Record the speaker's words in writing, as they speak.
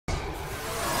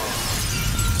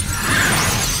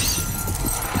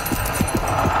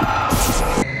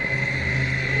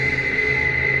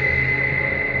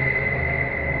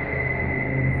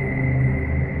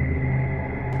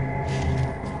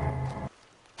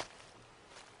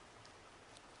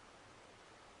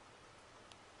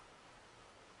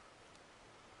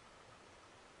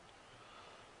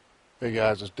Hey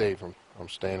guys, it's Dave. I'm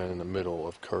standing in the middle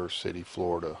of Kerr City,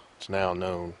 Florida. It's now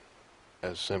known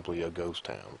as simply a ghost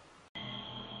town.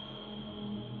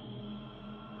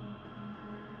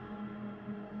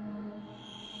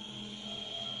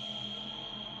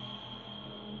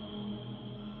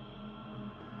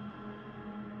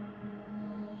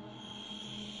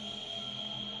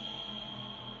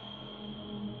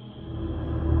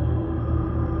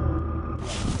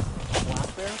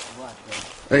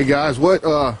 Hey guys,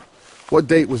 what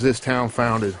date was this town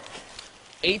founded?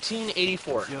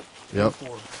 1884. Yep.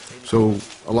 So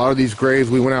a lot of these graves,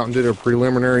 we went out and did a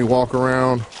preliminary walk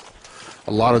around.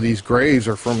 A lot of these graves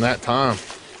are from that time.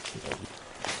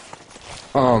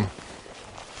 The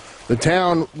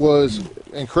town was,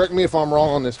 and correct me if I'm wrong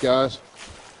on this, guys,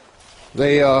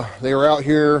 they were out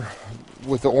here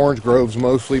with the orange groves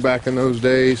mostly back in those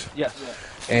days. Yes.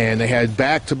 And they had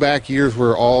back-to-back years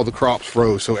where all the crops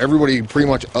froze, so everybody pretty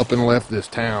much up and left this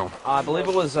town. I believe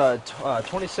it was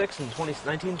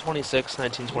 1926,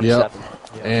 1927. Yep.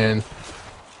 And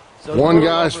so one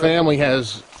guy's family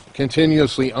has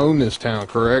continuously owned this town,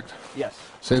 correct? Yes.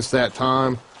 Since that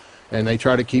time, and they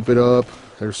try to keep it up.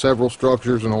 There's several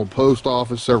structures, an old post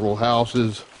office, several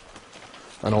houses,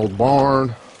 an old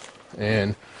barn,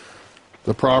 and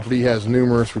the property has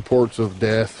numerous reports of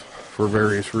death for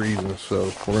various reasons, so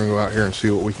we're going to go out here and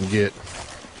see what we can get.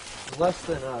 Less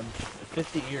than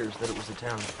 50 years that it was a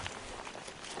town.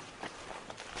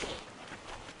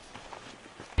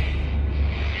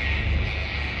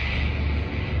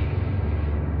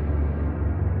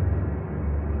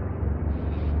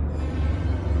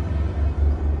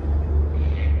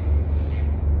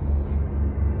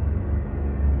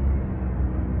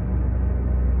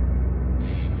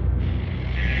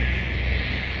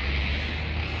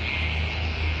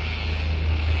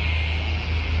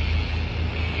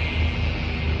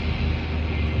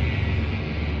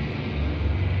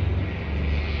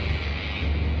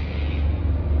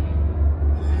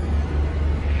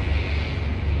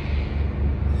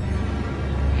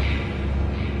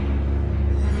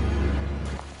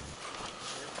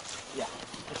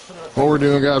 What we're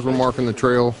doing, guys, we're marking the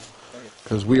trail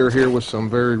because we are here with some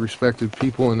very respected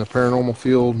people in the paranormal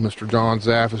field. Mr. John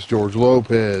Zaffis, George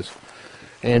Lopez,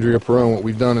 Andrea Perone. What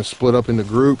we've done is split up into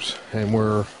groups, and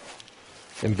we're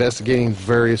investigating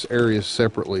various areas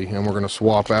separately, and we're going to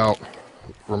swap out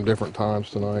from different times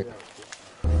tonight.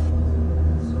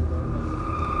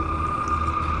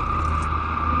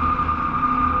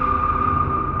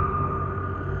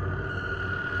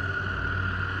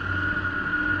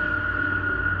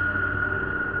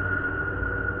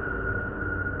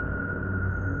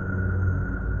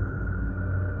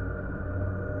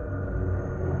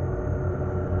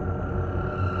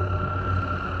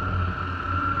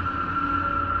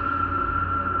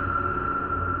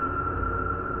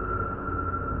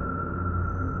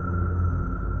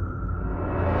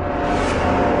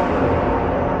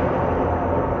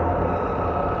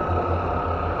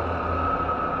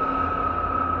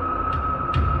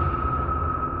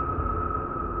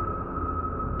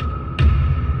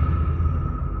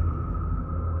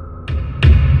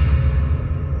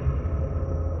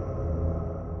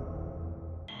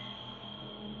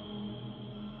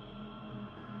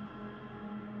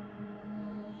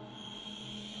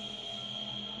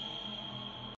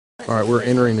 All right, we're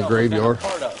entering the graveyard.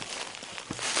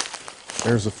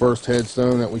 There's the first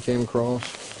headstone that we came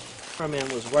across. Our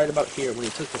man was right about here when he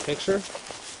took the picture,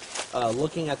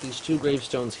 looking at these two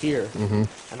gravestones here.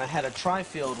 And I had a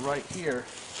tri-field right here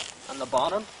on the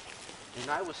bottom, and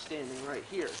I was standing right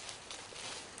here.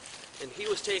 And he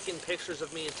was taking pictures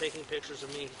of me and taking pictures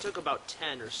of me. He took about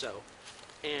 10 or so,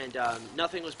 and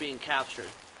nothing was being captured.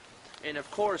 And of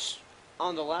course,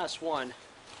 on the last one,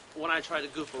 when I try to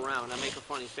goof around, I make a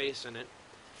funny face in it,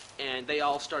 and they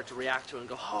all start to react to it and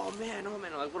go, oh man, I'm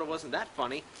like, well, it wasn't that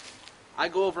funny. I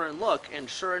go over and look, and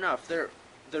sure enough,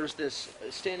 there's this,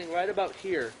 standing right about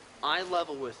here, eye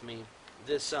level with me,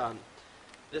 this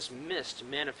mist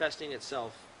manifesting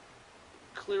itself,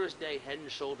 clear as day, head and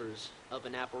shoulders of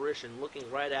an apparition looking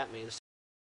right at me.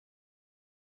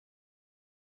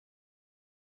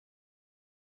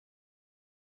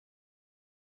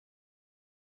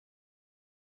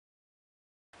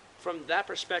 From that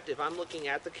perspective, I'm looking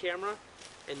at the camera,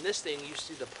 and this thing, you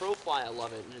see the profile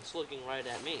of it, and it's looking right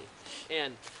at me.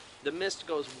 And the mist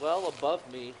goes well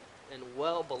above me and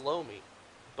well below me.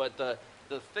 But the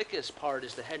thickest part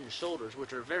is the head and shoulders,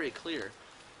 which are very clear.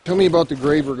 Tell me about the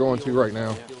grave we're going to right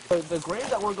now. The grave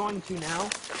that we're going to now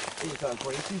is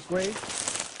Gracie's grave.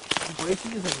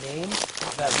 Gracie is a name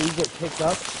that we get picked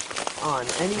up on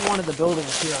any one of the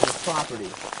buildings here on this property.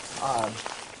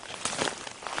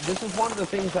 This is one of the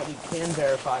things that we can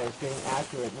verify as being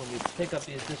accurate when we pick up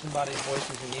these disembodied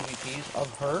voices and EVPs of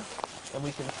her, and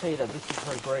we can say that this is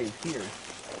her grave here.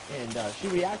 And she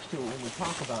reacts to it when we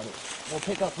talk about it. We'll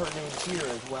pick up her name here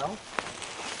as well.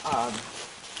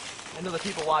 I know the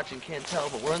people watching can't tell,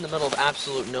 but we're in the middle of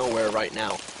absolute nowhere right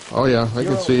now. Oh yeah, I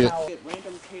can see it. Get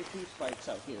random K2 spikes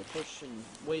out here, pushing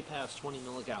way past 20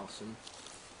 milligauss, and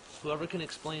whoever can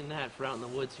explain that for out in the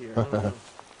woods here, I don't know.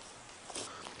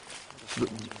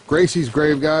 Gracie's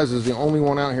grave, guys, is the only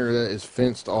one out here that is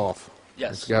fenced off.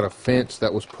 Yes. It's got a fence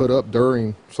that was put up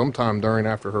sometime during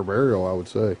after her burial, I would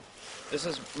say. This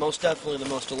is most definitely the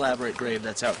most elaborate grave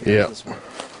that's out here. Yeah. This one.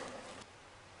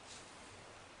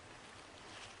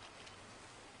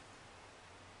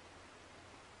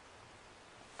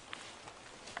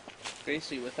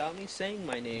 Gracie, without me saying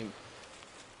my name,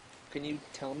 can you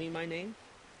tell me my name?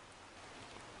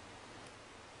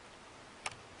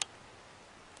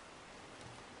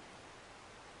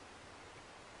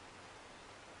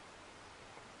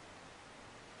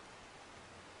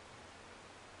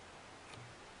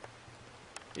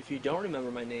 If you don't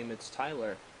remember my name, it's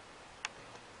Tyler.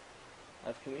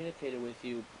 I've communicated with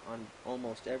you on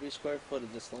almost every square foot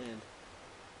of this land.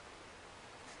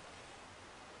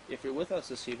 If you're with us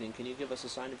this evening, can you give us a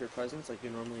sign of your presence like you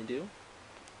normally do?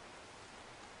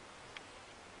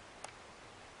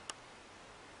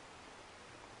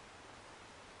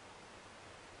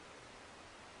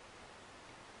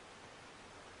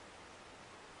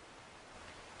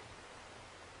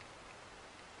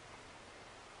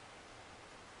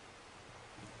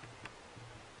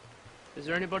 Is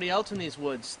there anybody else in these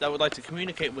woods that would like to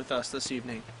communicate with us this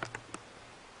evening?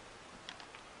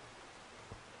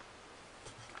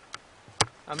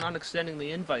 I'm not extending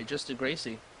the invite just to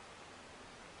Gracie.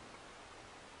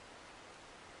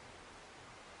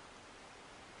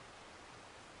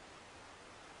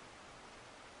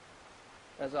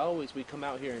 As always, we come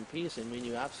out here in peace and mean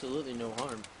you absolutely no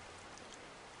harm.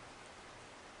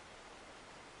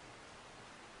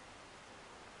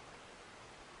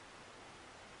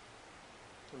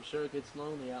 I'm sure it gets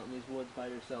lonely out in these woods by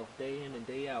yourself, day in and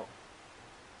day out.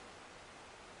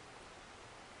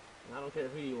 And I don't care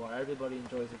who you are, everybody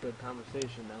enjoys a good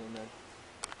conversation now and then.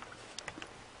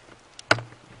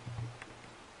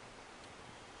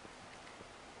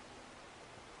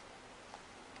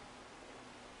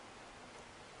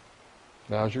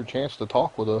 Now's your chance to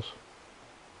talk with us.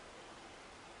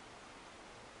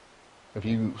 If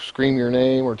you scream your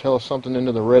name or tell us something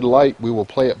into the red light, we will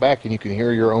play it back and you can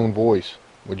hear your own voice.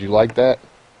 Would you like that?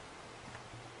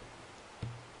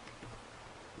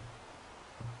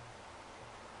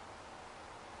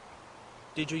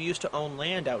 Did you used to own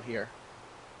land out here?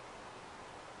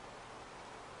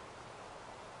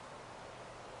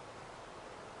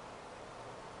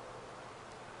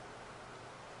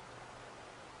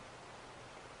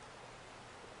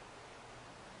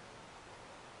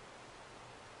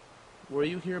 Were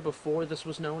you here before this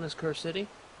was known as Kerr City?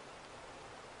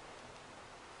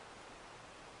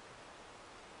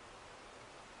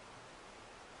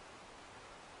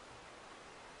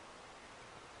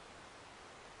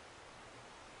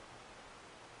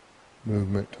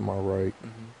 Movement to my right.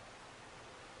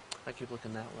 I keep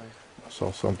looking that way. I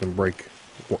saw something break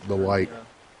the light.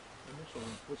 Initial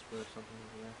whisper or something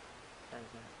over there. How's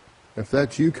that? If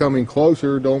that's you coming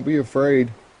closer, don't be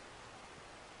afraid.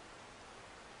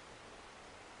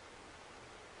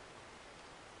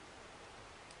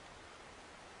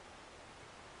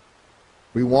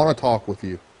 We want to talk with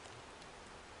you.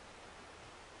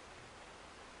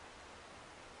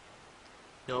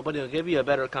 Nobody will give you a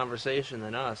better conversation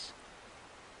than us.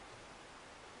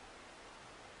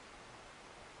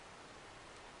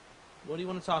 What do you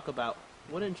want to talk about?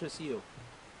 What interests you?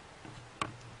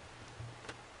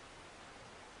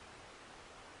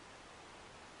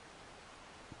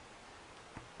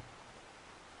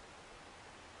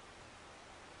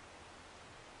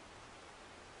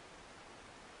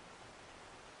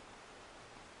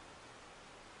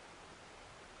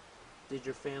 Did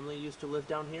your family used to live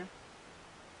down here?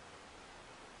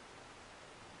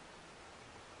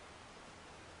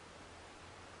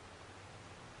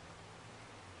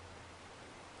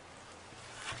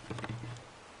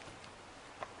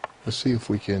 Let's see if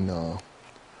we can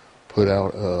put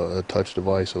out a touch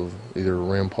device of either a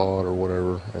REM pod or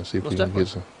whatever and see if Most we can definitely. get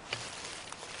some.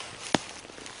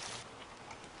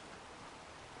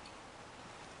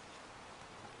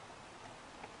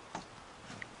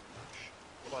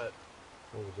 What?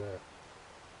 What was that?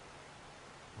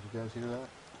 Did you guys hear that?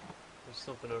 There's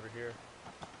something over here.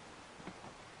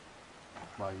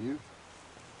 By you?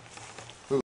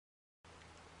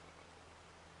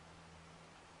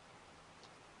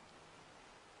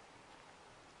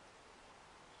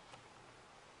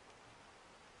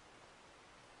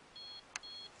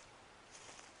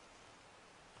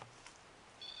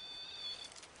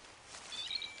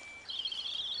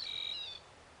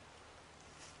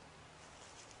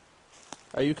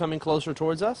 Are you coming closer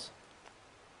towards us?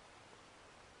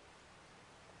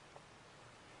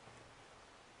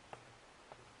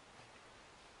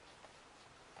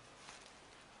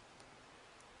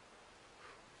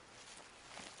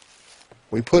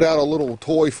 We put out a little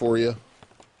toy for you.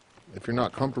 If you're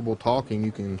not comfortable talking,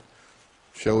 you can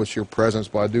show us your presence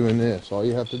by doing this. All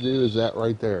you have to do is that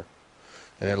right there.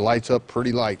 And it lights up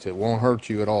pretty lights. It won't hurt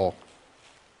you at all.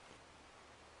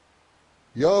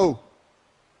 Yo!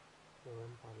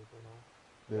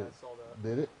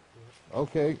 Did it?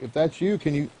 Okay, if that's you,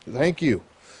 can you... Thank you.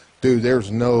 Dude,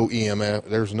 there's no EMF.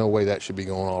 There's no way that should be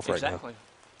going off right now. Exactly.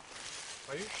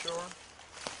 Are you sure?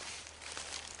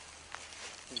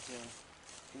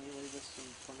 Can you leave this in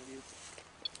front of you?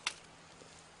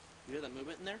 You hear that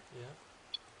movement in there? Yeah.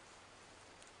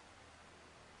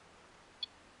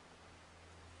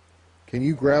 Can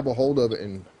you grab a hold of it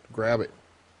and grab it?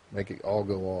 Make it all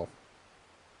go off.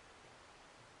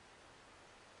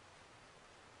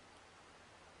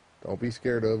 Don't be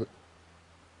scared of it.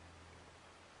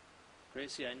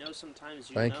 Gracie, I know sometimes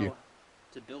you Thank know you.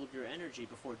 to build your energy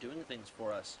before doing things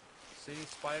for us. See any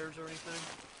spiders or anything?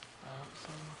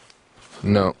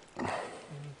 No.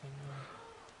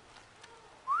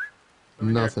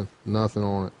 Anything? Nothing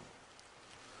on it.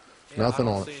 Yeah, Nothing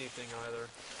I on don't it. see anything either.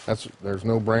 There's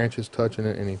no branches touching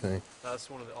it, anything. That's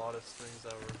one of the oddest things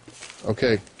ever.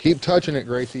 Okay, keep touching it,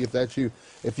 Gracie, if that's you.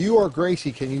 If you are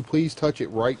Gracie, can you please touch it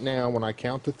right now when I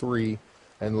count to 3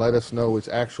 and let us know it's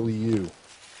actually you?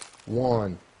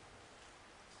 1,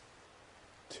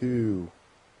 2,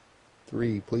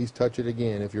 3. Please touch it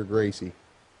again if you're Gracie. Is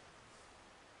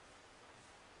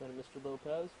that a Mr.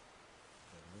 Lopez?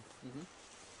 I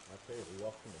tell you, we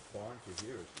walked from the barn to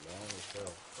here, it's long as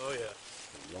hell. Oh yeah.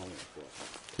 It's long as hell.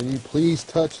 Can you please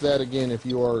touch that again if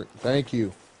you are... Thank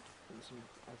you. There's some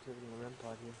activity in the REM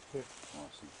pod here.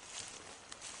 Awesome.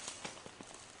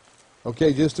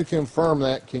 Okay, just to confirm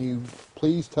that, can you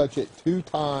please touch it 2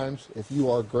 times if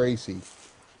you are Gracie?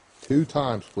 2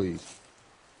 times, please.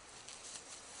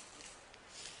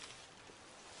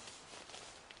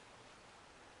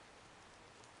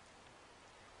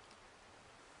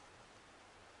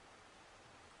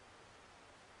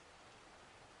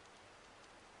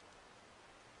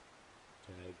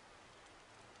 Tag.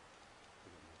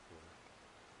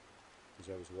 As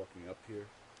I was walking up here,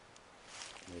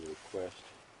 made a request.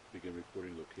 Begin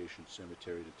reporting location,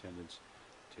 cemetery attendants,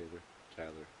 Taylor,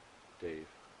 Tyler, Dave,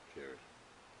 Jared.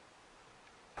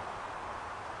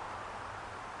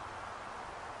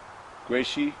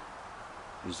 Gracie,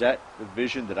 is that the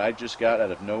vision that I just got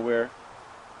out of nowhere?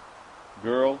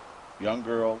 Girl, young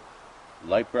girl,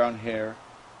 light brown hair,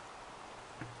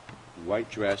 white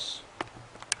dress,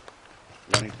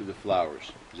 running through the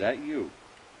flowers. Is that you?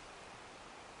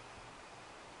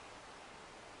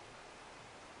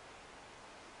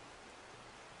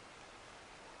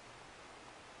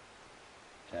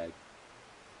 Tag.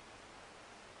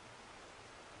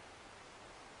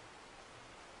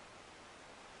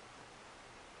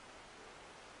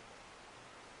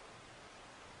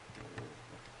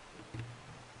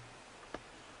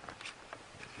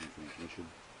 Transmission.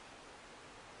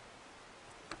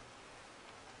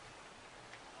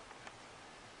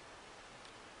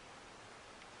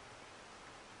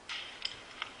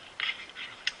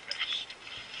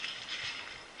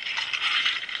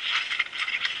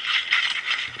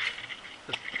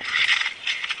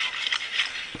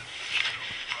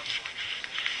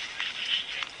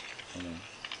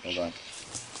 Hold on.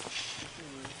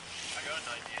 I got an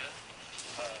idea.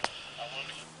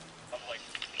 I'm like,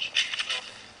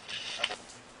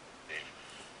 Dave,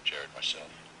 Jared, myself,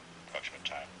 approximate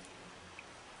time,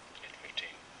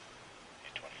 8:15,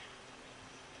 8:20.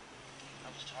 I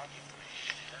was talking,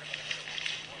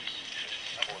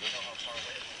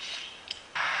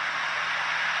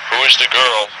 Who is the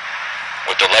girl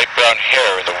with the light brown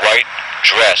hair and the white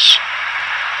dress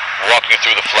walking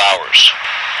through the flowers?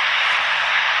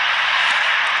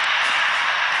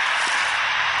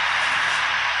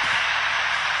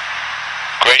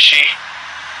 Gracie,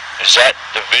 is that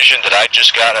the vision that I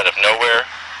just got out of nowhere?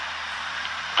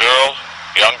 Girl,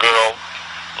 young girl,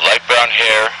 light brown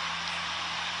hair,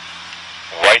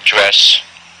 white dress,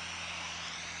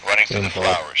 running through the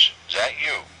flowers. Is that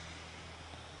you?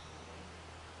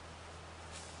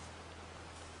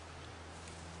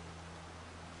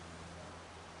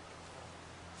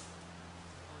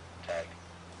 Tag.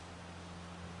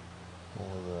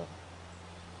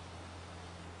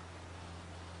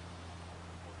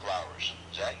 Flowers.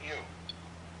 Is that you?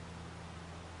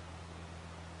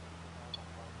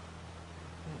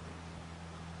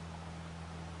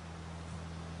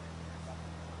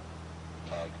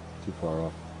 Tag. Too far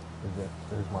off.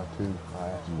 There's my two I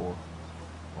asked for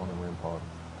on the rim pod.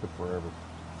 Took forever.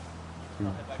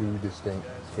 Two distinct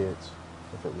hits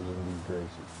if it was in these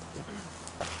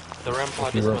Gracies. The REM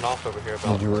pod just went off over here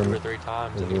about Did you 2 rem- or 3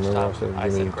 times, Did and you each remember time I I said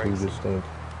give said me two Gracie distinct?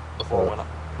 before it went off.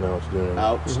 No, it's doing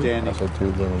Outstanding. I said two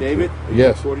again. David, Two. are you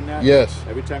Yes. recording that? Yes.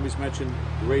 Every time he's mentioned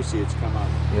Gracie, it's come out.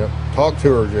 Yep. Talk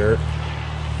to her, Jared.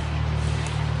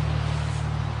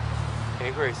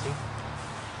 Hey Gracie,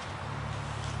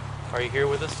 are you here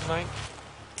with us tonight?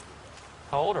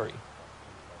 How old are you?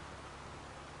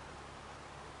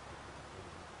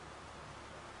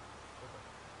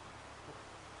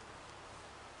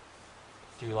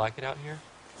 Do you like it out here?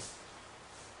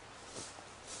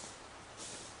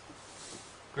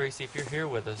 Gracie, if you're here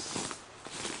with us,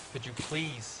 could you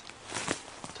please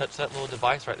touch that little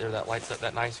device right there that lights up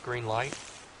that nice green light?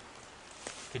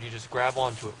 Could you just grab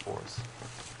onto it for us?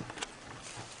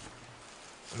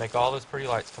 And make all those pretty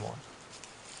lights come on.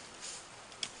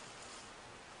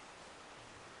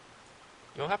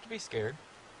 You don't have to be scared.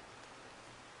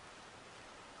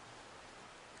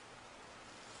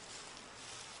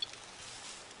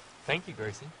 Thank you,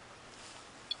 Gracie.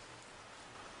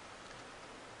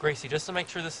 Gracie, just to make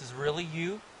sure this is really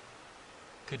you,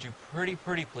 could you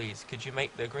pretty please, could you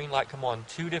make the green light come on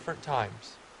 2 different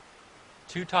times?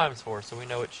 2 times for us so we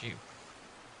know it's you.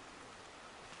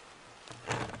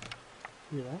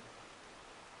 Hear that?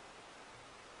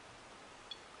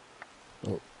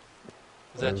 Oh,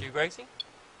 Is that you, Gracie?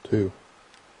 two.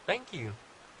 Thank you.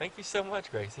 Thank you so much,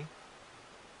 Gracie.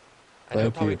 I know it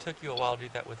Thank probably you. took you a while to do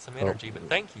that with some energy, but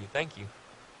thank you, thank you.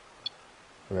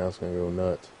 Now it's gonna go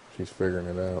nuts. She's figuring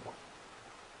it out.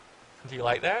 Do you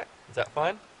like that? Is that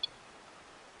fun?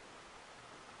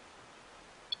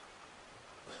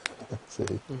 See.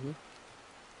 Mm-hmm.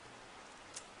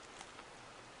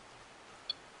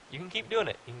 You can keep doing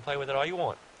it. You can play with it all you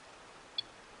want.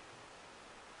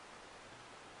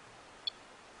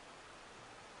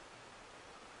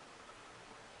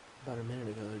 About a minute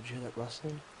ago, did you hear that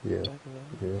rustling? Yeah. Back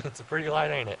in Yeah. It's a pretty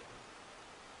light, ain't it?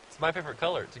 It's my favorite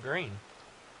color. It's green.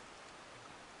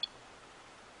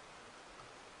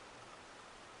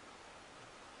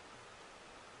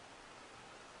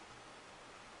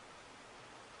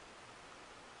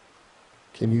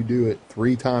 Can you do it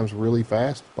 3 times really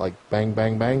fast? Like bang,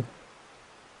 bang, bang?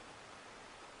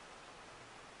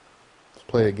 Let's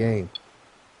play a game.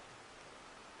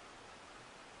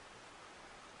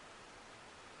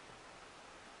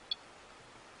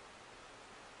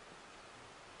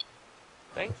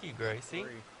 Thank you, Gracie.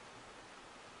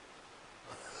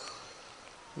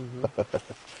 Mm-hmm.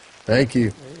 Thank you.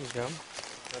 There you go.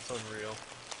 That's unreal.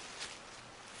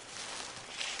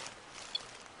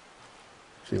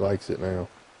 She likes it now.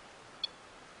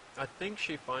 I think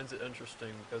she finds it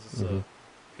interesting because it's Mhm.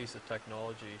 a piece of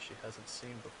technology she hasn't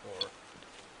seen before.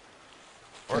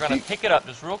 We're going to pick it up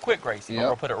just real quick, Gracie. Yep. I'm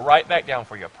going to put it right back down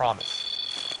for you, I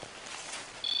promise.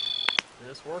 And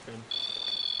it's working.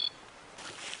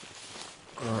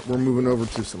 Alright, we're moving over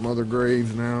to some other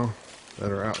graves now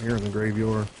that are out here in the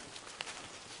graveyard.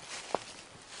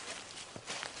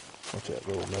 Watch that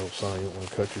little metal sign, you don't want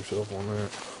to cut yourself on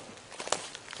that.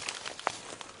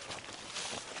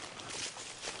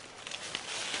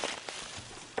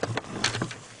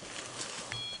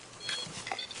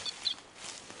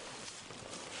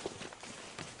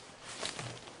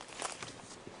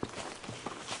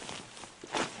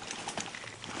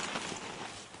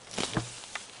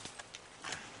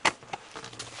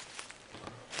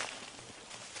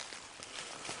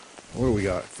 What do we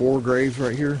got? 4 graves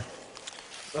right here?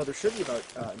 Oh, there should be about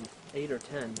 8 or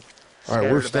 10. All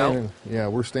right, we're scattered about. standing. Yeah,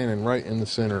 we're standing right in the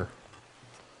center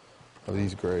of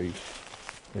these graves.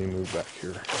 Let me move back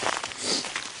here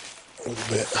a little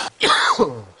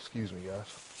bit. Excuse me, guys.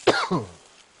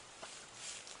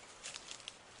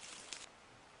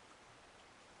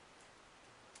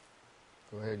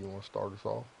 Go ahead. You want to start us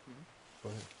off? Go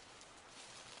ahead.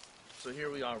 So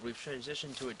here we are. We've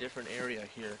transitioned to a different area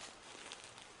here.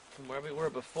 From where we were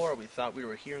before, we thought we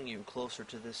were hearing you closer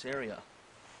to this area.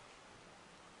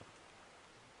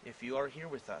 If you are here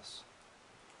with us,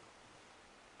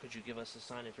 could you give us a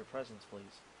sign of your presence, please?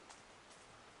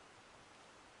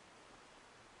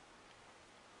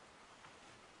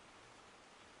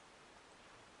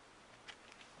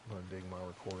 I'm gonna dig my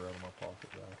recorder out of my pocket,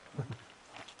 guys.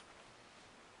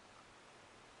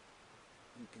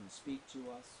 You can speak to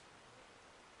us.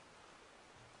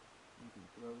 You can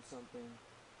throw something.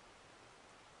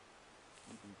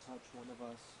 You can touch one of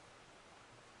us.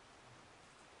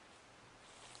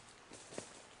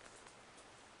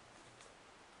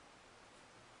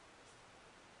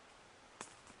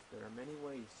 There are many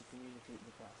ways to communicate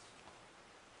with us.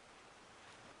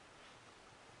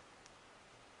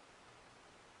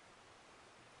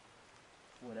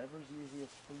 Whatever's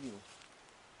easiest for you.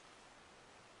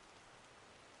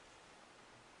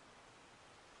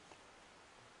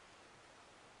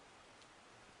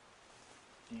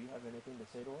 Do you have anything to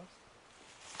say to us?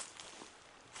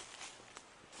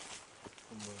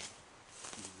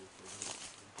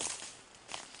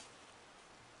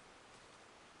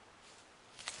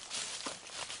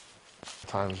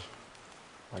 Times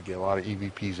I get a lot of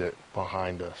EVPs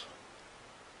behind us.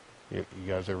 You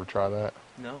guys ever try that?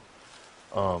 No.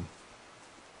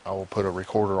 I will put a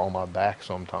recorder on my back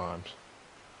sometimes,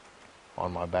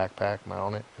 on my backpack,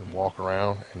 mount it, and walk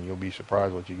around, and you'll be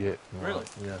surprised what you get. Really?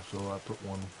 Yeah, so I put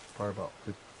one probably about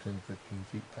 10, 15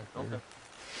 feet back there.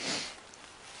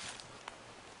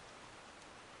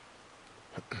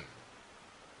 Okay.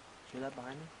 See that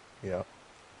behind me? Yeah.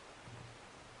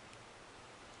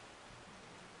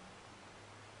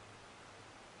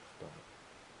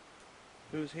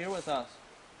 Who's here with us?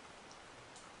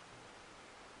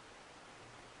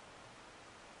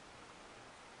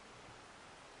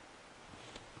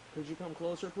 Could you come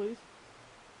closer, please?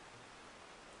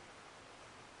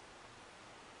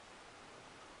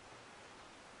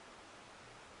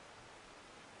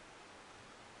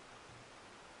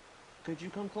 Could you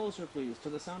come closer, please, to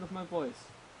the sound of my voice?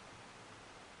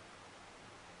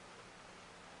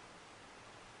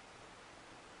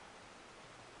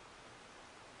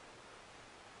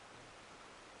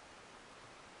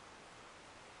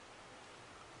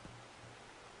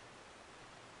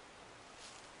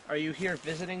 Are you here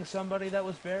visiting somebody that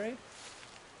was buried?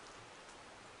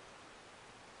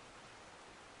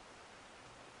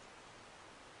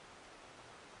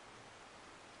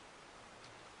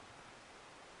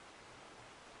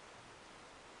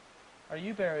 Are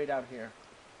you buried out here?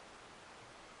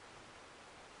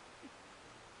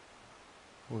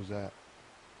 What was that?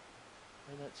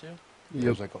 Heard that too? It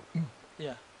was like a,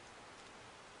 Yeah.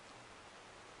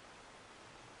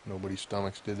 nobody's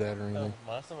stomachs did that or anything?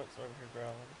 Oh, my stomach's over here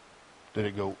growling. Did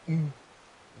it go,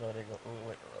 No, they go,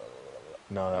 wait.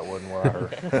 No, that wasn't what I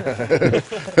heard.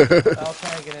 I'll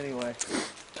tag it anyway.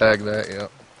 Tag that, yeah.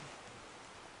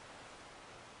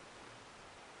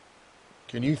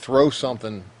 Can you throw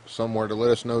something somewhere to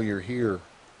let us know you're here?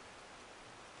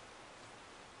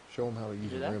 Show them how to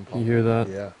use Do a that? rim You pump. hear that?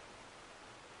 Yeah.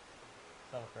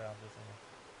 Stomach growls,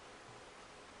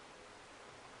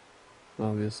 isn't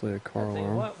Obviously a car Tell you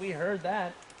alarm. what, we heard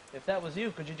that. If that was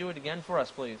you, could you do it again for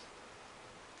us, please?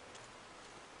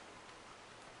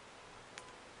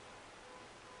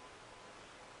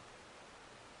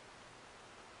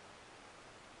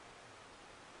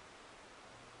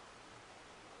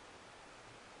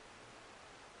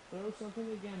 Throw something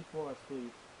again for us,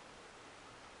 please.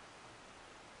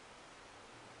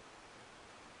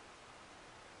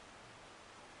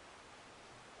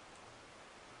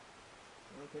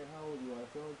 I don't care how old you are,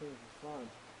 throwing things is fun.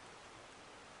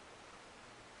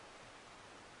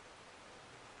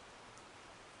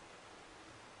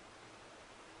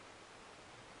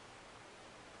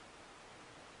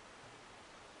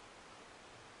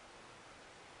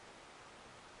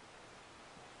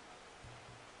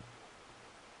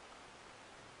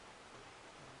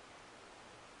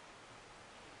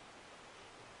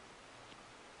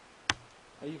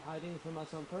 Are you hiding from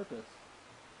us on purpose?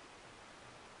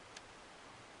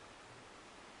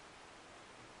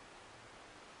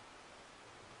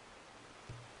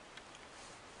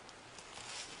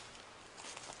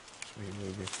 Sweet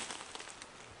movie. Is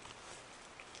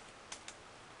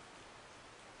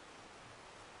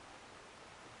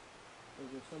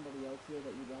there somebody else here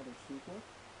that you'd rather speak with?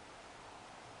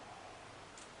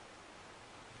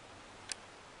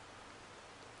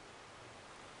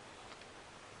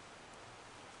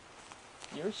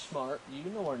 You're smart. You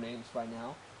know our names by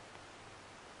now.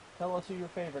 Tell us who your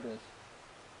favorite is. Is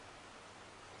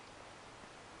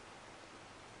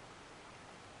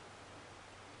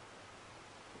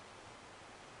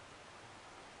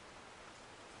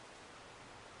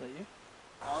that you?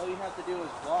 All you have to do is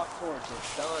walk towards it.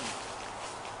 It's done.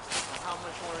 And how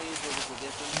much more easier does it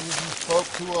get than You spoke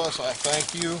to us, I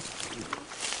thank you.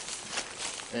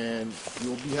 And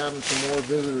you'll be having some more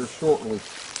visitors shortly.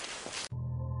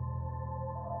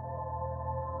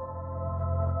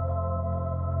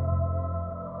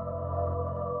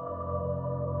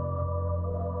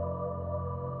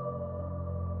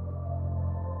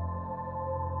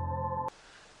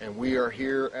 And we are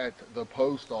here at the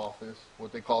post office,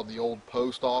 what they called the old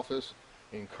post office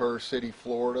in Kerr City,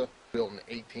 Florida, built in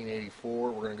 1884.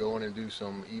 We're going to go in and do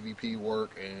some EVP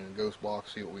work and ghost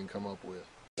box, see what we can come up with.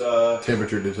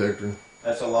 Temperature detector.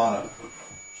 That's Alana.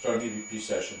 Starting EVP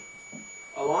session.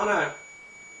 Alana,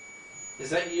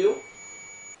 is that you?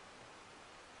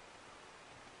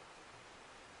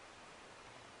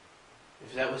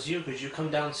 If that was you, could you come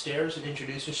downstairs and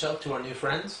introduce yourself to our new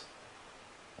friends?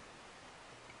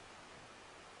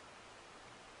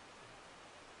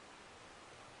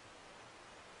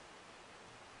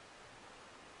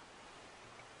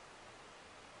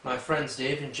 My friends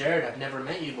Dave and Jared, I've never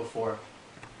met you before.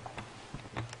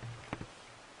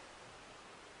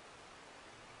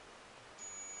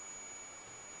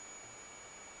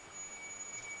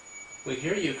 We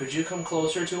hear you. Could you come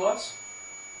closer to us?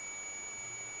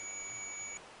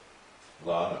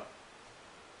 Lana,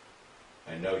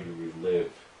 I know you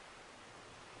relive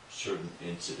certain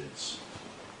incidents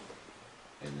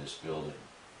in this building.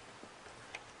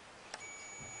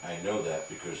 I know that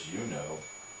because you know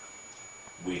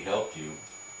we helped you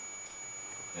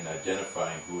in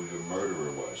identifying who your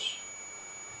murderer was,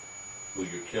 who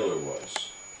your killer was.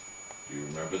 Do you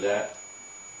remember that?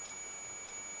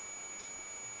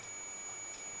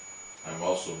 I'm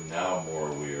also now more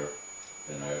aware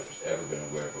than I've ever been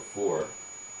aware before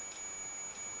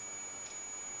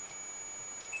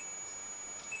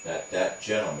that that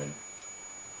gentleman,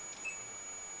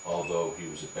 although he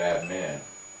was a bad man,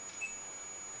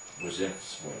 was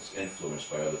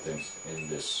influenced by other things in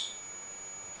this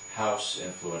house,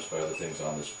 influenced by other things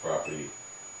on this property,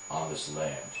 on this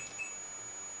land.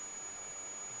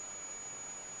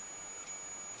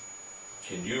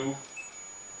 Can you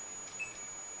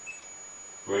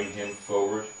bring him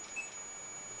forward,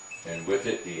 and with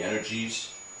it the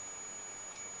energies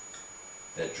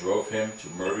that drove him to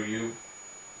murder you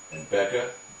and Becca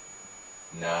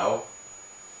now?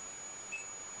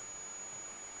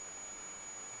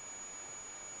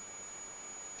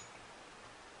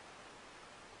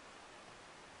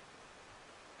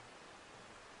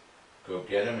 Go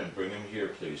get him and bring him here,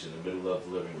 please, in the middle of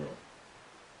the living room,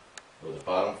 or the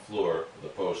bottom floor of the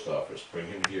post office. Bring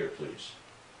him here, please.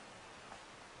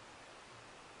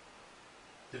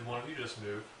 Did one of you just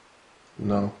move?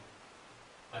 No.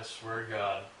 I swear to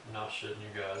God, I'm not shitting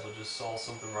you guys. I just saw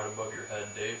something right above your head,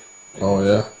 Dave. Oh,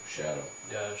 yeah? Shadow.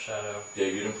 Yeah, a shadow.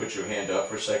 Dave, you didn't put your hand up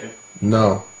for a second?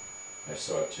 No. I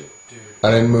saw it too. Dude.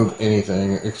 I didn't move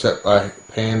anything except I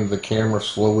panned the camera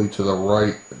slowly to the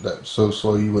right, that so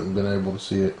slow you wouldn't have been able to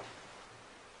see it.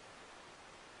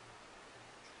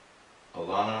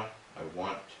 Alana, I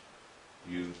want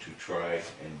you to try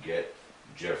and get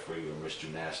Jeffrey or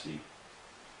Mr. Nasty,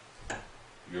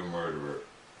 your murderer,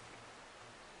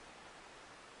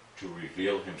 to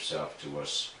reveal himself to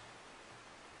us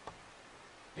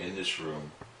in this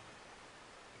room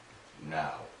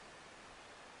now.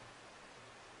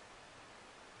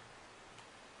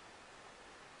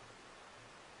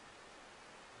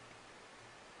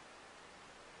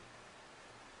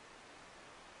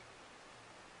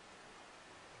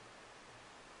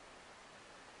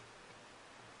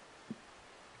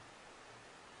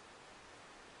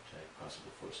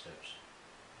 Possible footsteps.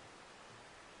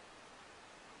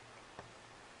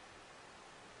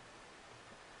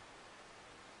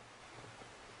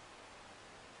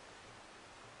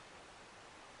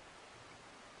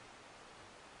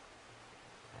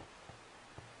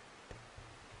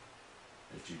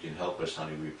 If you can help us,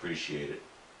 honey, we appreciate it.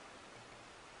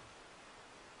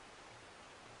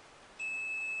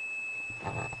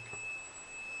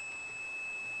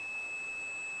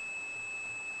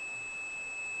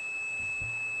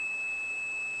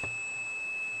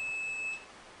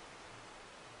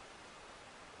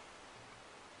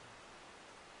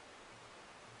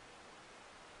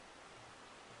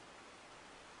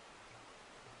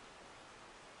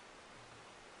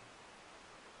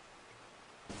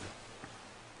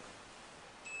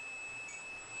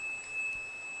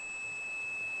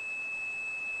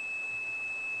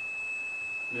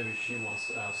 Maybe she wants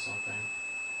to ask something.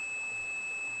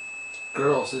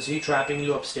 Girls, is he trapping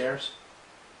you upstairs?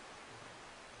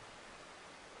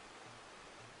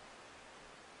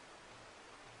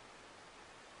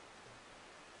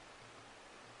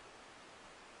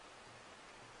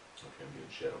 Okay, I'm getting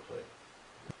shadow play.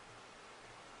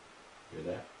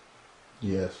 Hear that?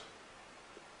 Yes.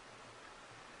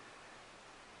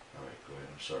 All right, go ahead.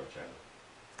 I'm sorry, Tyler.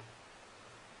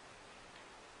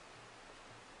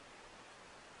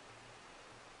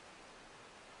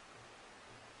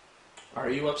 Are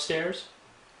you upstairs?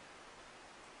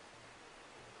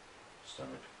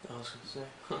 Stomach. I was gonna say.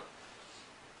 Huh.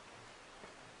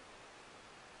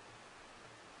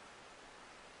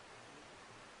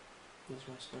 Where's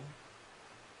my stomach?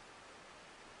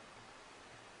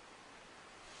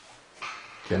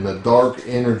 And the dark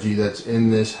energy that's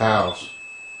in this house.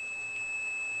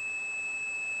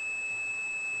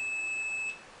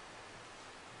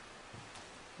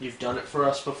 You've done it for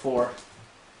us before.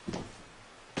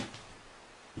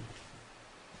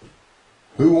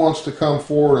 Who wants to come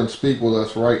forward and speak with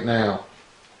us right now?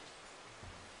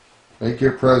 Make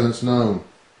your presence known.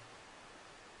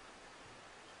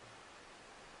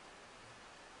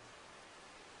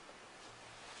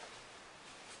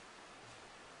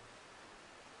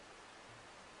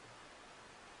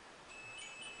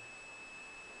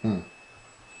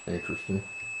 Interesting.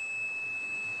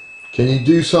 Can you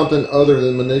do something other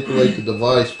than manipulate the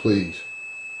device, please?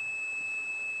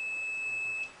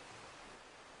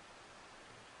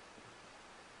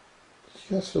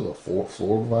 You guys feel the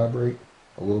floor vibrate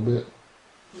a little bit?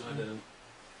 I didn't.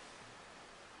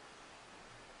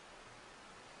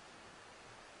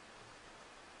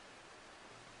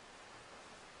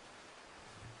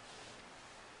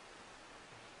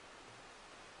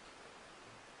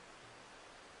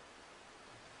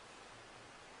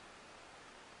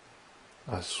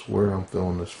 I swear I'm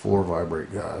feeling this floor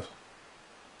vibrate, guys.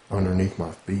 Underneath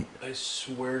my feet. I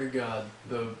swear to God,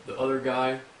 the other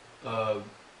guy,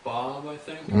 Bob, I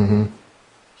think, Mm-hmm.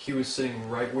 he was sitting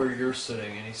right where you're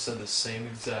sitting, and he said the same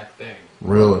exact thing.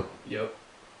 Really? Yep.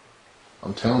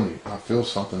 I'm telling you, I feel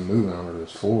something moving under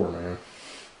this floor, man.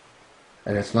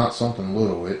 And it's not something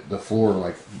little. The floor,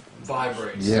 like...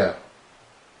 Vibrates. Yeah.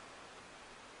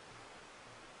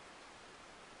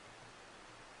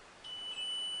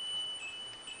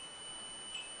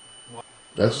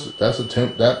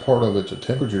 That part of it's a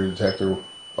temperature detector.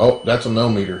 Oh, that's a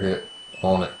millimeter hit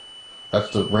on it. That's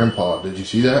the REM pod. Did you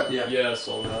see that? Yeah, I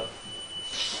saw that.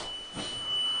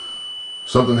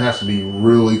 Something has to be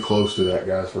really close to that,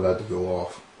 guys, for that to go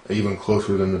off. Even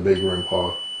closer than the big REM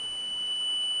pod.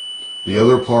 The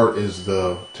other part is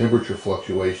the temperature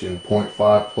fluctuation.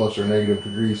 0.5 plus or negative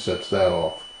degrees sets that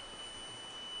off.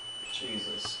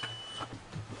 Jesus.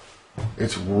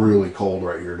 It's really cold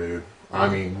right here, dude. I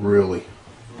mean, really.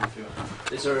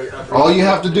 Is there All you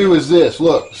have to do is this.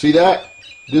 Look, see that?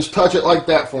 Just touch it like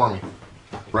that for me.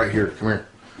 Right here. Come here.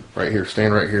 Right here.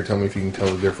 Stand right here. Tell me if you can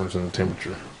tell the difference in the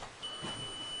temperature.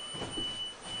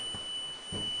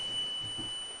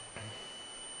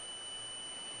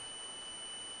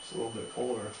 It's a little bit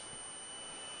colder.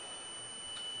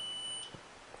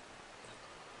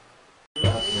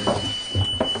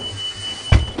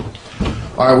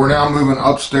 Alright, we're now moving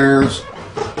upstairs.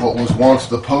 What was once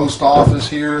the post office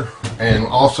here, and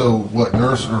also what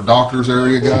nurse or doctor's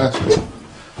area, guys?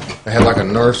 They had like a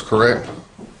nurse, correct?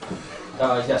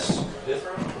 Yes.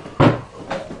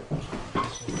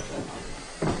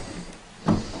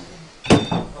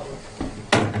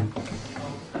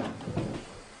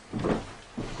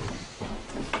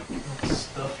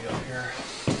 Stuffy up here.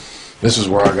 This is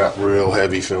where I got real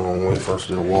heavy feeling when we first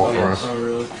did a walk around. Oh,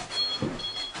 really?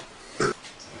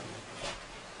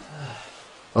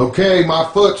 Okay, my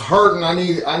foot's hurting. I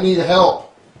need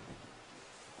help.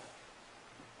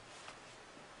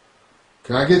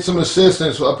 Can I get some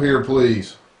assistance up here,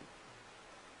 please?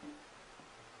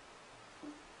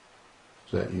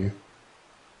 Is that you?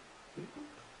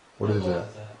 What is that?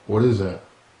 What is that?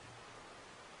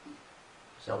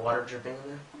 Is that water dripping in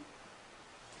there?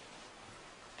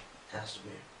 Has to be.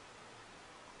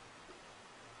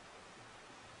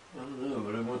 I don't know,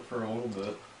 but it went for a little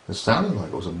bit. It sounded like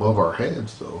it was above our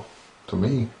heads, though, to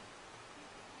me.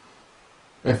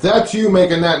 If that's you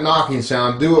making that knocking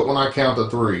sound, do it when I count to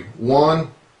 3.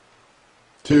 1,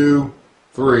 2,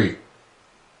 3.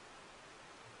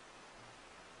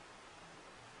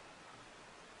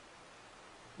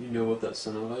 You know what that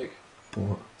sounded like?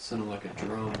 What? It sounded like a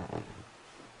drum.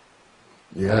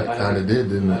 Yeah, it kind of did,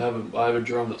 didn't I it? have a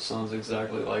drum that sounds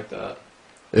exactly like that.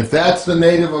 If that's the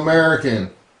Native American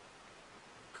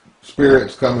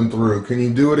spirits coming through, can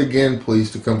you do it again, please,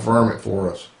 to confirm it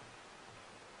for us?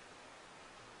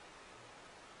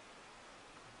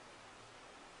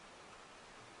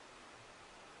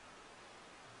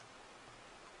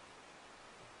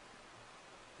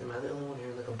 Am I the only one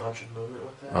hearing like a bunch of movement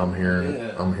with that? I'm hearing it.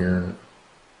 Yeah. I'm hearing it.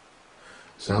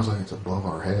 Sounds like it's above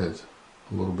our heads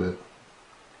a little bit.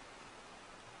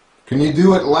 Can you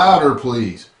do it louder,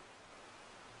 please?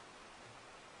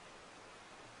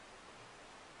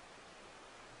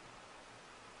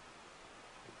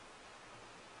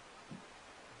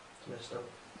 Messed up.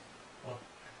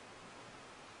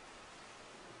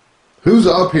 Who's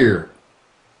up here?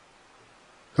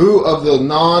 Who of the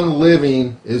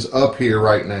non-living is up here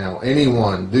right now?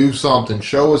 Anyone? Do something.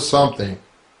 Show us something.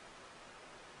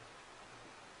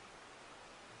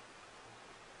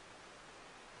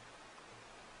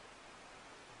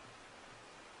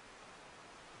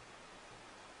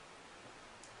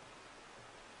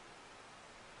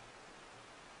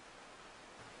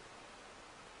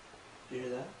 Do you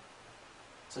hear that?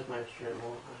 It's like my instrument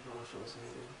wall. I don't know if it was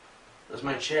anything. It was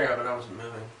my chair, but I wasn't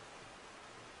moving.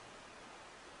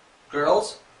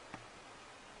 Girls?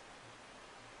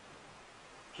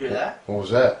 Did you hear that? What was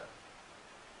that?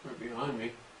 Right behind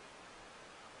me.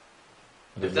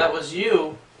 If that was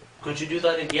you, could you do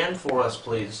that again for us,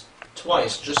 please?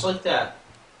 Twice, just like that.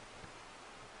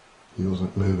 He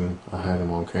wasn't moving. I had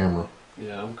him on camera.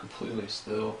 Yeah, I'm completely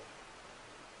still.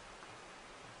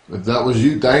 If that was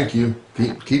you, thank you.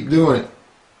 Keep doing it.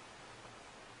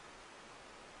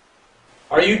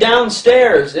 Are you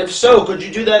downstairs? If so, could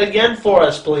you do that again for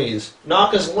us, please?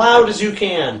 Knock as loud as you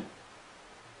can.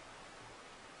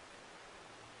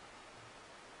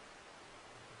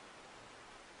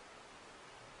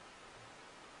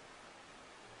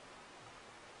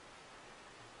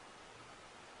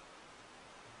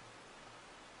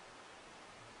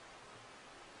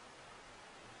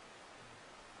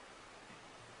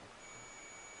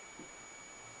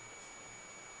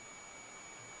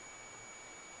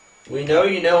 We know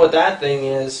you know what that thing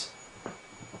is.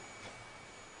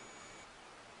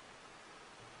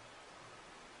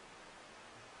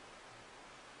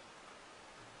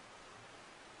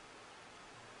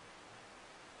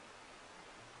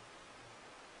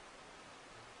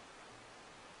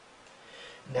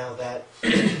 Now that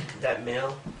that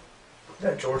male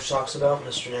that George talks about,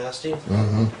 Mr. Nasty,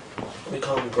 we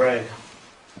call him Greg.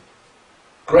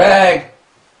 Greg!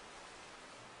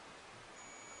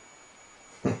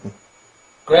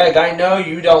 Greg, I know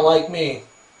you don't like me.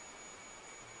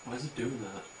 Why is it doing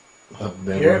that? I've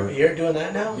been You're doing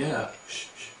that now? Yeah. Shh,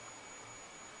 shh.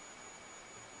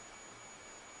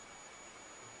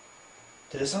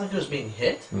 Did it sound like it was being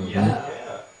hit?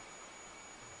 Yeah.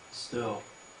 Still.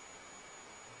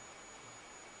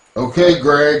 Okay,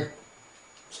 Greg.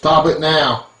 Stop it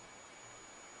now.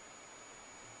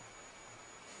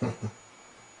 I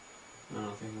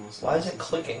don't think it wants to Why is it listen.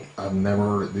 clicking? I've never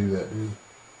heard it do that, dude.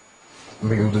 Let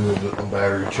me go do a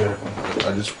battery check.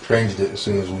 I just changed it as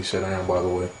soon as we sat down, by the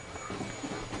way.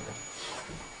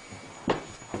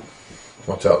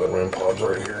 Watch out, the REM pod's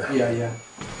right here. Yeah.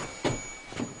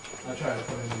 I tried to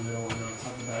put it in the middle and it's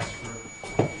on the back screw.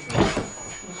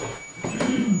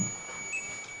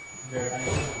 Very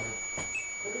nice.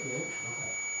 Pretty good.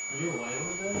 Okay. Are you aligned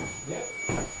with them? Yeah.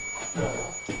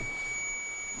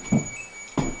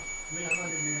 I mean, I'm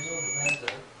 100 years old, but that's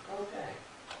it. Okay.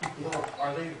 Well,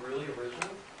 are they really original?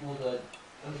 Well, that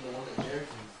was the one that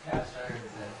Jackson's cast iron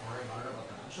is that. I don't know about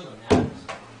that. I'm sure the knives.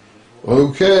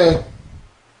 Okay.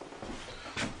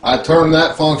 I turned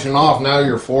that function off. Now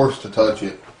you're forced to touch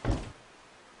it.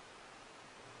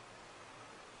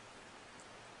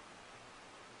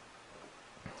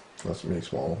 That's me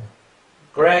small.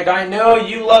 Greg, I know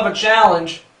you love a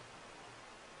challenge.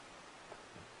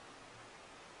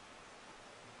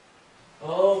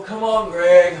 Oh, come on,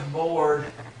 Greg. I'm bored.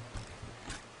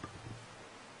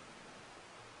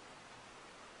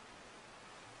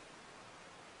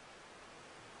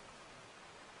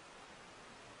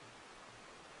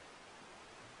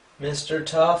 Mr.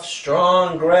 Tough,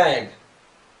 Strong Greg.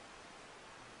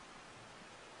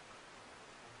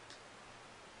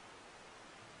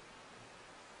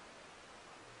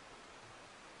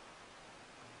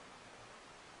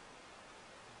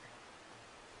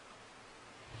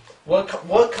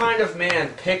 What kind of man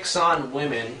picks on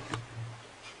women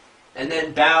and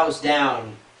then bows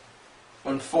down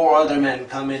when 4 other men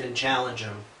come in and challenge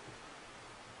him?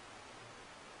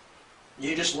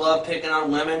 You just love picking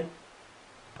on women,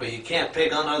 but you can't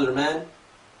pick on other men?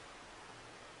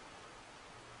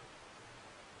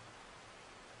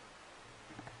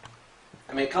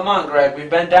 I mean, come on, Greg. We've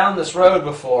been down this road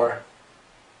before.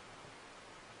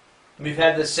 We've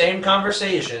had the same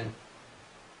conversation.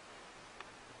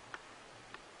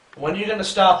 When are you going to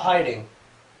stop hiding?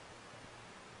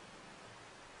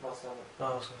 Oh, I was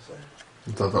going to say.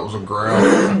 I thought that was a growl.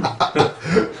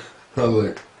 I was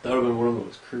like, That would have been one of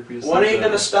those creepiest When are you things going to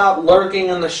ever. stop lurking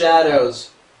in the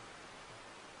shadows?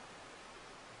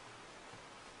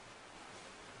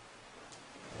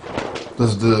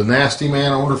 does the nasty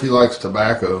man, I wonder if he likes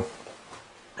tobacco.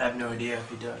 I have no idea if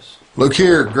he does. Look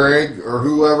here, Greg, or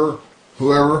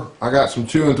whoever, I got some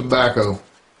chewing tobacco.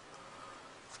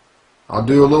 I'll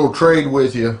do a little trade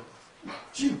with you.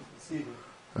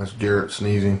 That's Jarrett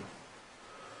sneezing.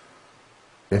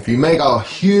 If you make a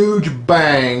huge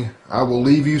bang, I will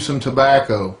leave you some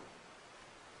tobacco.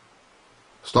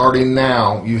 Starting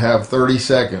now, you have 30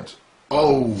 seconds.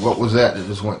 Oh, what was that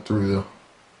just went through the...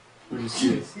 What do you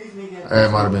see?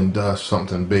 It might have been dust.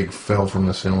 Something big fell from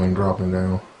the ceiling, dropping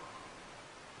down.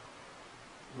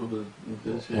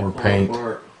 Or paint.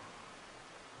 Apart.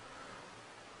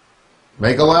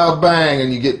 Make a loud bang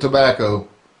and you get tobacco.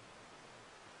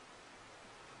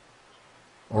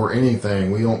 or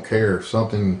anything. We don't care.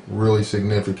 Something really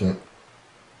significant.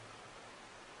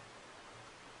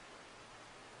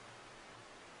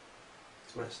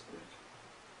 It's my stomach.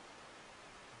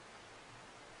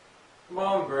 Come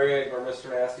on, Greg, or Mr.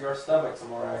 Nasty, our stomachs are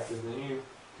more active than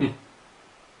you.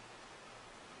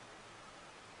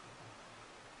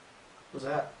 What's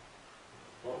that?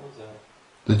 What was that?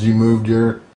 Did you move,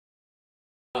 Jarrett?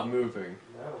 Not moving.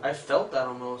 No. I felt that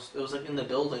almost. It was like in the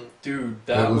building. Dude,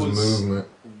 that was movement.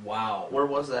 Wow. Where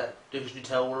was that? Did you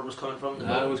tell where it was coming from? The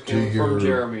That building? was coming your- from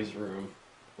Jeremy's room.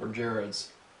 Or Jared's.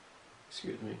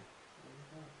 Excuse me.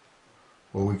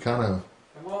 Well, we kind of.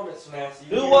 Come on, Mr. Nasty.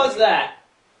 Who was that?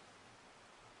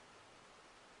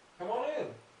 Come on in.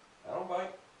 I don't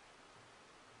bite.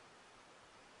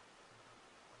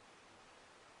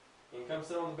 You can come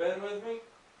sit on the bed with me?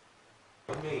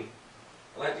 With me.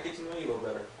 I'd like to get to know you a little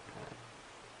better.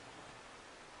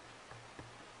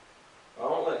 I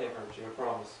won't let him hurt you, I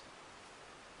promise.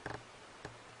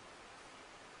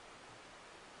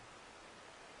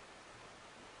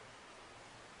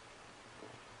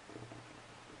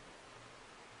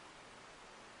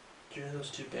 Do you know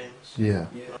those two games? Yeah.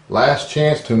 Yeah. Last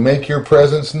chance to make your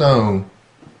presence known,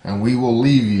 and we will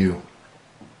leave you.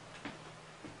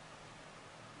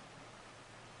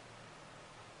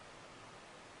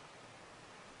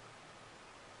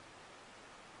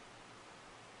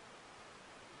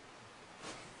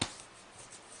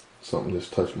 Something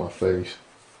just touched my face.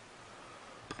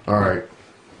 Alright.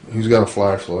 Who's got a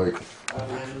flashlight?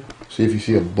 See if you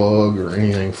see a bug or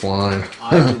anything flying.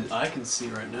 I can see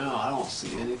right now. I don't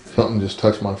see anything. Something just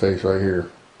touched my face right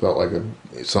here. Felt like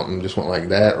something just went like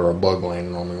that, or a bug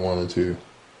landing on me, one of the two.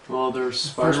 Well, there's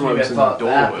First spider maybe I webs in the thought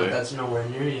that, but doorway. that's nowhere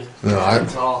near you. No,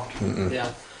 That's all. Mm-mm.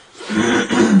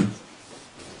 Yeah.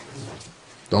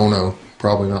 Don't know.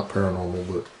 Probably not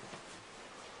paranormal, but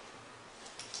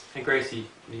Hey Gracie,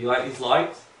 do you like these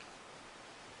lights?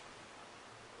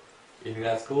 You think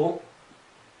that's cool?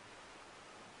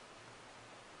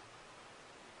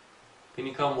 Can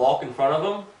you come walk in front of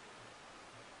them?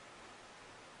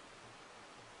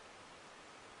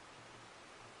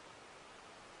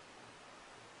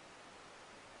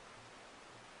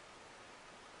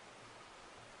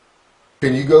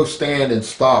 can you go stand and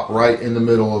stop right in the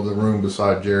middle of the room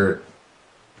beside Jarrett?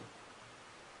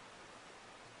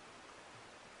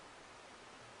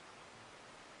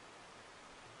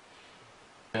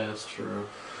 Yeah, that's true.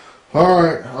 All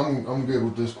right, I'm good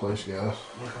with this place, guys.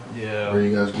 Yeah. Are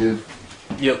you guys good?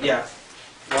 Yep. Yeah.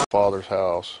 Father's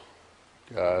house,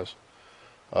 guys.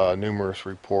 Numerous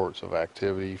reports of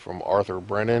activity from Arthur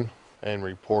Brennan and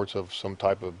reports of some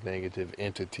type of negative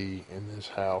entity in this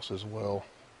house as well.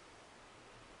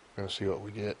 Gonna see what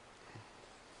we get.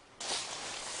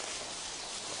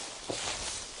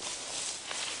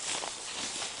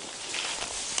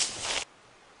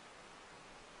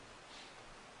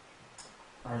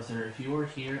 Arthur, if you were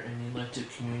here and you'd like to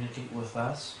communicate with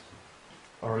us,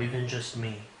 or even just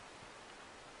me,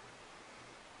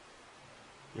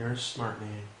 you're a smart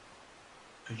man.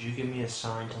 Could you give me a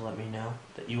sign to let me know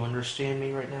that you understand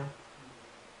me right now?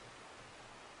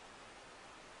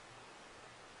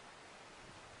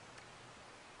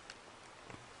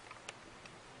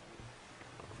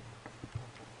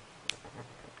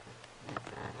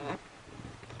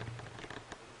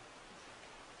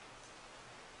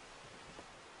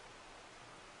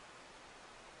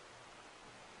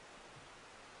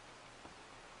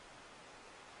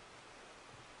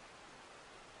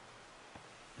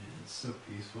 It's so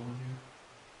peaceful in here.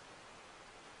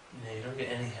 No, you don't get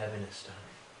any heaviness down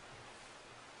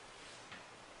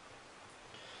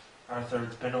here. Arthur,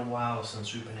 it's been a while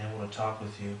since we've been able to talk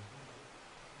with you.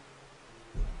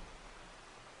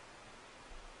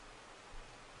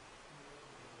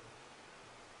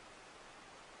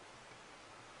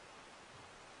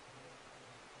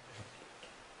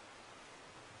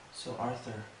 So,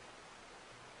 Arthur,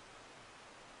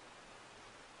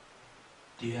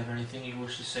 do you have anything you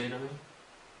wish to say to me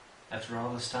after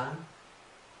all this time?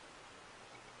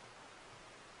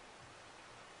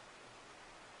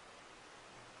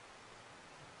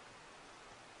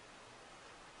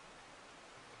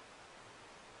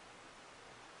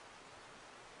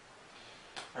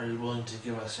 Are you willing to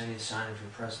give us any sign of your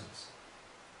presence?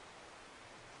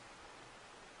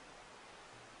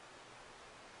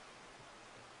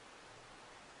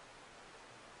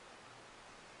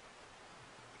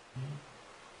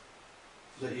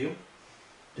 Is that you?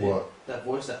 What? That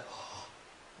voice, that...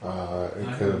 It I could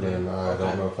have heard been. that. I Okay.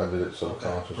 don't know if I did it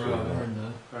subconsciously Bro, I or not. heard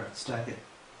that. Alright, stack it.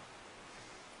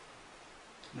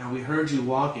 Now, we heard you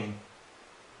walking.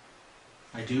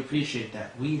 I do appreciate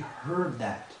that. We heard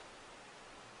that.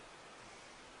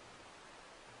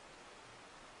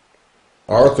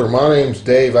 Arthur, my name's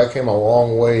Dave. I came a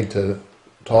long way to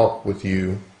talk with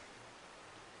you.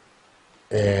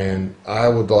 And I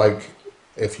would like,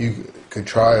 if you could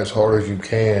try as hard as you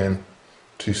can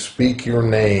to speak your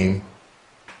name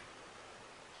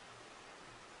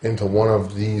into one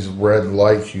of these red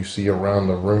lights you see around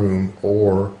the room,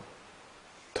 or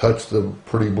touch the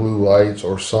pretty blue lights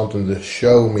or something to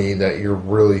show me that you're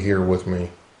really here with me.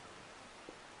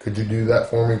 Could you do that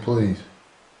for me, please?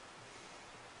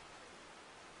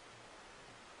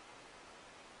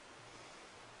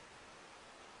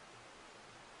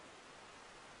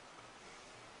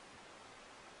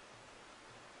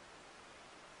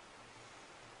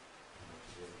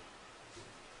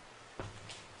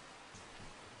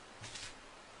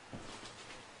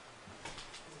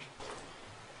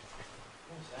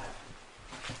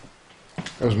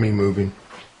 That was me moving.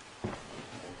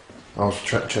 I was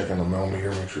checking the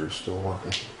millimeter, make sure it's still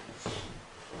working.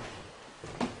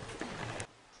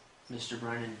 Mr.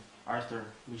 Brennan, Arthur,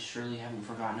 we surely haven't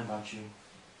forgotten about you.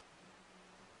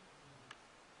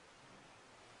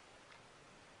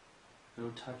 Go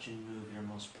touch and move your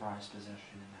most prized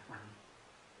possession in that room.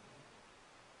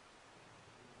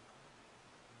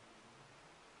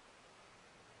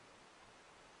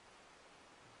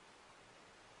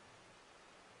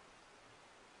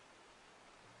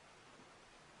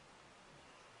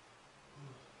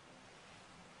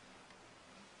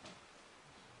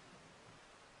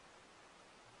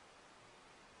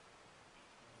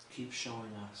 Keep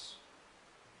showing us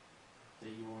that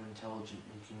you are intelligent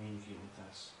and communicate with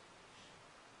us.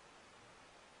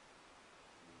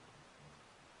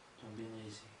 Don't be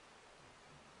lazy.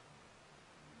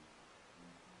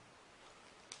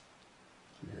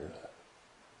 You hear that?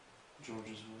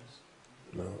 George's voice.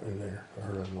 No, in there. I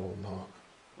heard a little knock.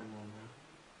 Come on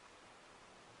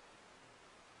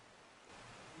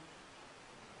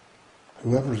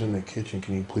now. Whoever's in the kitchen,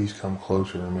 can you please come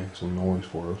closer and make some noise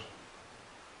for us?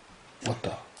 What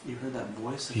the? You heard that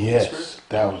voice? That Yes, whisper?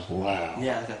 that was loud.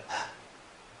 Yeah, like a...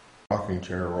 Rocking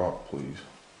chair rock, please.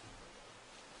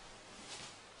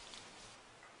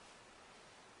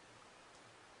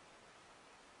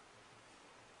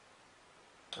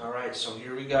 Alright, so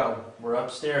here we go. We're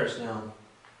upstairs now.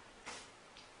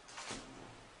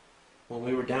 When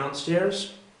we were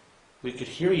downstairs, we could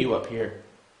hear you up here.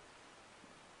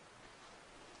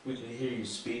 We could hear you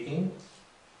speaking.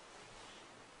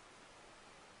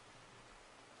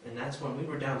 And that's when we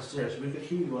were downstairs. We could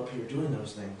hear you up here doing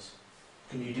those things.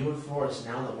 Can you do it for us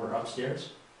now that we're upstairs?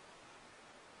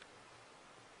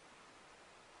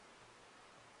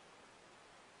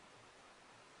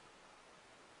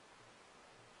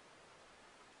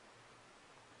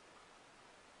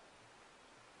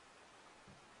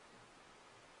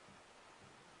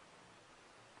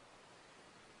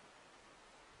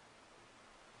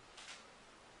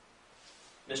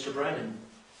 Mr. Brennan,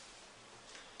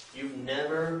 you've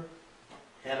never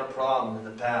had a problem in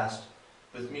the past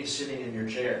with me sitting in your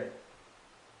chair.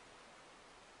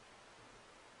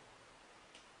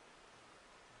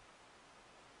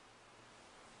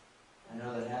 I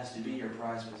know that has to be your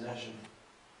prized possession.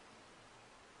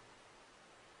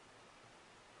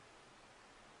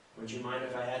 Would you mind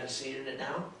if I had a seat in it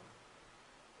now?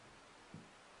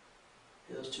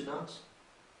 Hear those two knocks?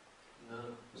 No.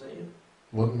 Was that you?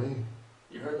 Wasn't me.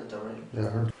 You heard that though, right? Yeah, I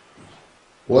heard.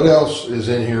 What else is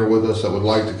in here with us that would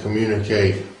like to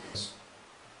communicate? Is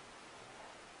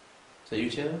that you,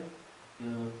 Taylor?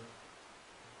 No.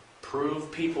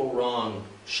 Prove people wrong.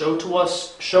 Show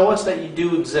us that you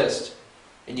do exist.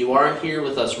 And you aren't here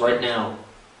with us right now.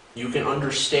 You can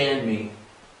understand me.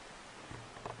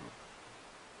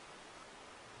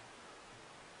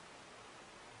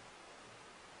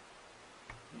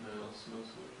 No, it smells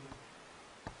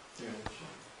like it.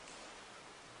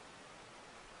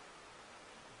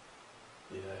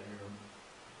 Yeah, I hear him.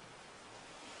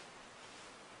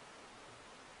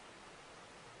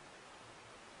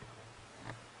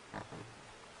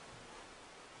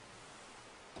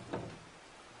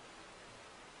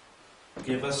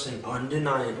 Give us an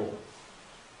undeniable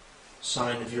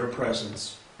sign of your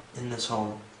presence in this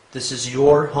home. This is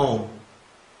your home.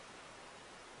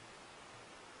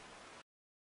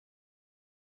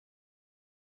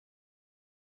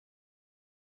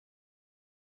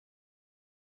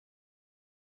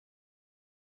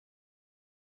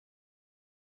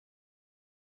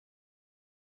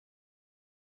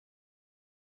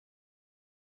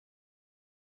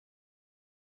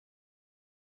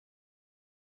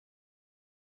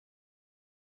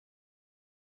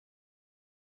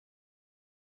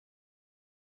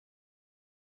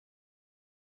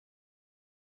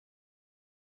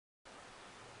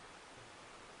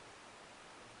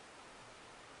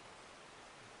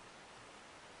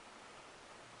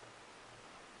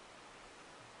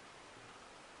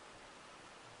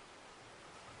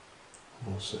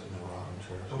 sit in the rocking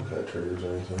chair. Some cat triggers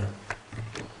or anything.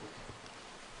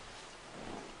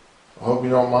 I hope you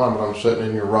don't mind, but I'm sitting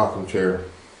in your rocking chair.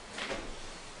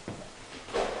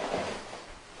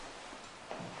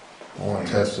 I want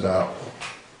to test it out.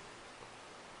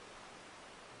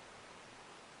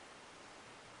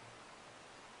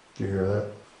 Did you hear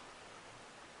that?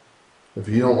 If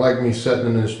you don't like me sitting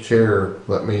in this chair,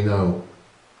 let me know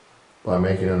by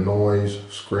making a noise,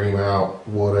 scream out,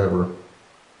 whatever.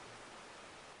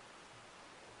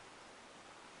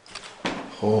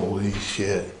 Holy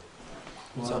shit.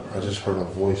 What's up? I just heard a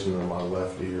voice in my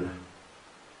left ear.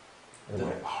 And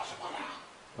like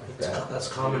that. That's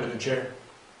common in a chair.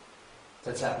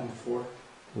 That's happened before.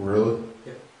 Really?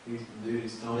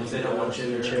 If they don't want you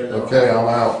in the chair, they'll- Okay, I'm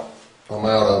out. I'm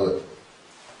out of it.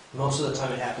 most of the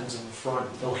time it happens in the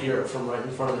front. They'll hear it from right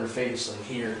in front of their face, like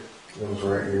here. It was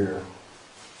right here.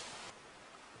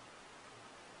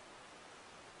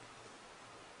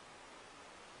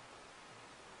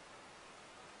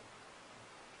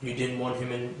 You didn't want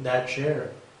him in that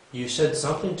chair. You said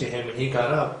something to him and he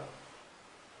got up.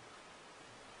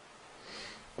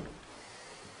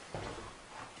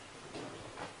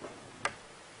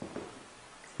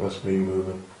 Must be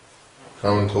moving.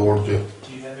 Coming towards you.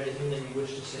 Do you have anything that you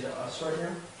wish to say to us right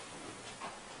now?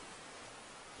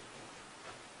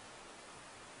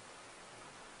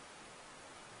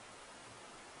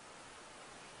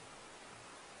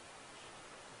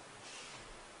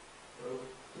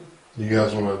 You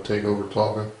guys want to take over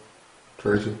talking?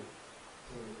 Tracy?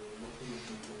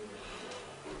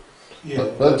 Yeah.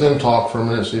 Let them talk for a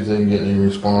minute, see if they can get any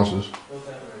responses.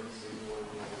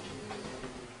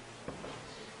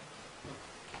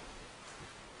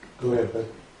 Go ahead, Ben.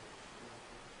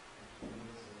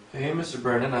 Hey, Mr.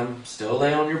 Brennan, I'm still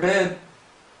laying on your bed.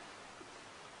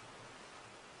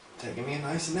 Taking me a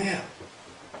nice nap.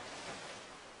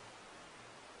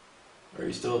 Are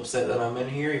you still upset that I'm in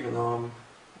here, even though I'm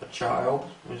a child,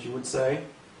 as you would say?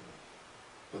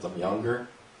 Because I'm younger?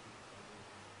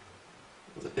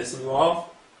 Was it pissing you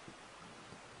off?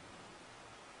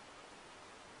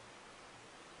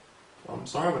 Well, I'm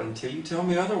sorry, but until you tell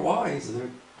me otherwise,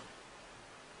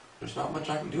 there's not much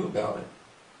I can do about it.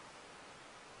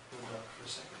 For a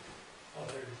second. Oh,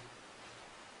 there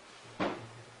it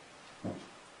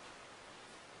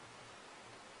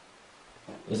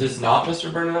is. Is this not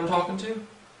Mr. Brennan I'm talking to?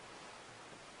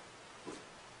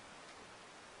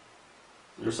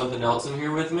 There's something else in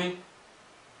here with me?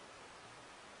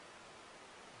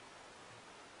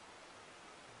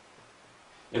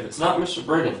 If it's not Mr.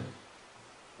 Brennan,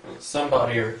 and it's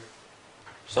somebody or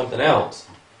something else,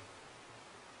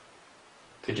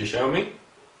 could you show me?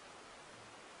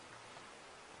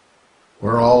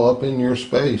 We're all up in your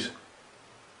space.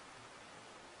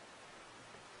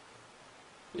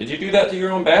 Did you do that to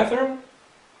your own bathroom?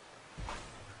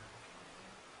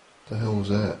 What the hell was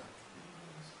that?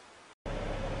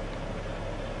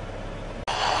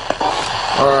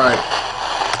 Alright.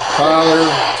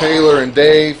 Tyler, Taylor, and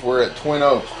Dave, we're at Twin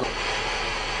Oaks.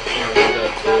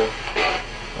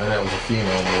 And that was a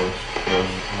female voice. It was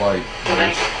white.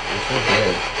 It's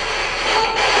dead.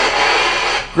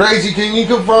 Gracie, can you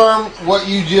confirm what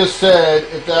you just said?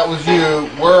 If that was you,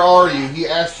 where are you? He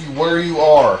asked you where you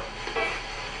are.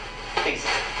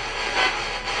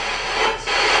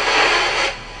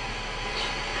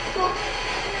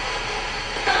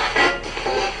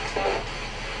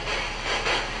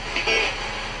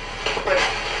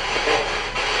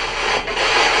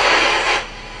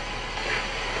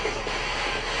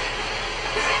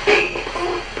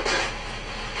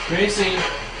 Gracie.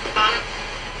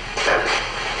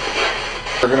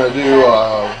 We're gonna do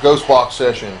a ghost box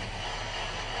session.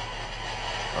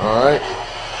 Alright.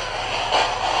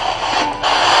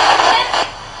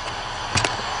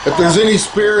 If there's any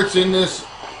spirits in this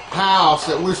house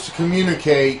that wish to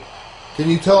communicate, can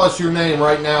you tell us your name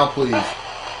right now, please?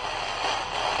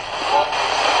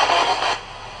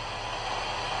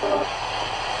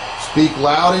 Speak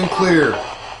loud and clear.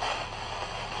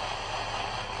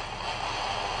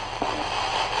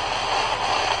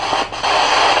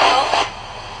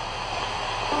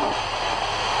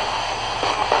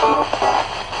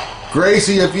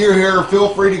 Gracie, if you're here,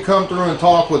 feel free to come through and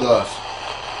talk with us.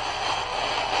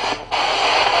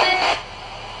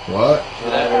 What?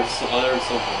 I heard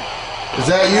something. Is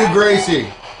that you,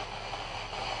 Gracie?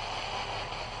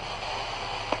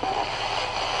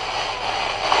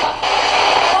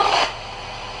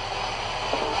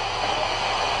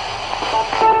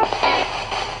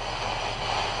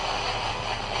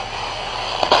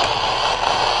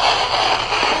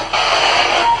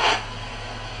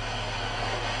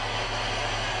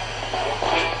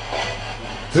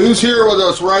 Who's here with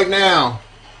us right now?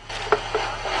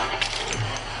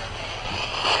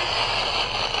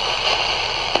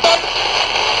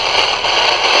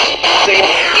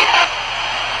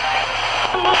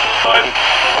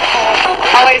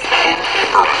 Always.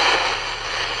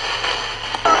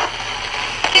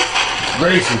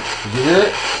 Gracie, did you hear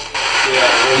it?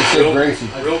 Yeah, He said Gracie.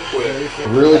 real quick.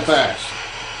 Really fast.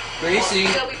 Gracie.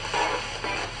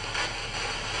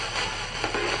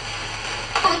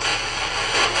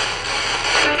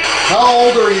 How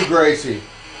old are you, Gracie?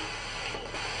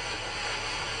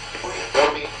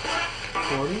 40?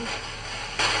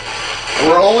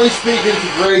 We're only speaking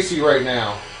to Gracie right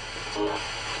now.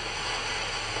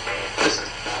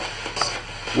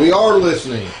 We are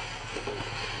listening.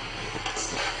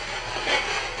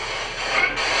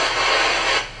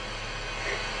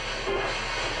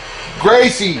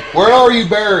 Gracie, where are you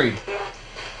buried?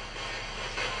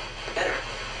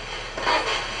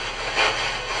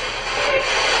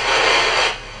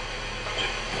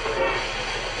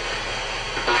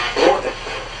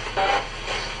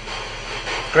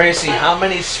 Gracie, how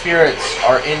many spirits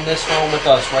are in this room with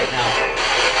us right now?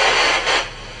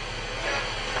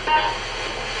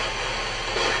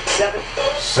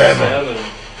 7.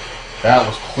 That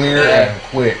was clear and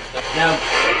quick. Now,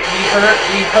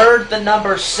 we heard the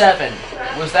number 7.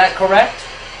 Was that correct?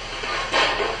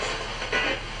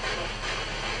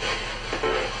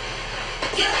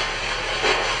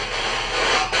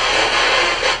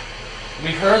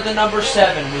 We heard the number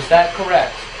 7. Was that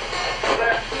correct?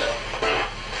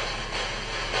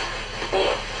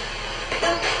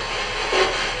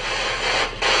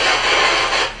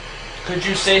 Could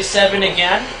you say 7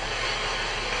 again?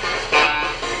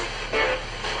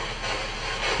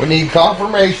 We need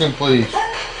confirmation, please.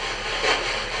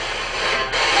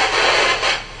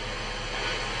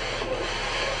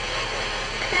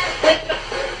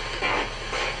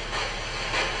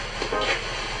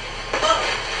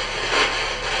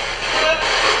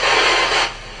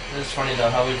 It's funny though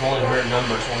how we've only heard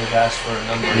numbers when we've asked for a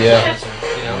number. Yeah. Answer,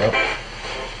 you know? Yep.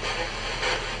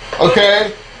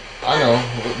 Okay. I know.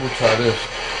 We'll try this.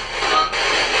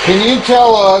 Can you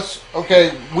tell us,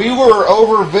 okay, we were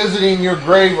over visiting your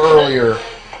grave earlier.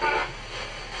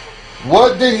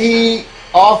 What did he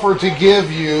offer to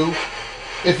give you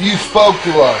if you spoke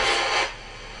to us?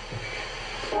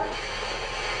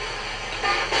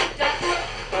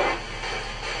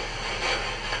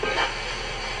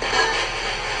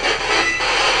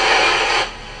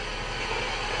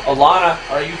 Alana,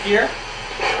 are you here?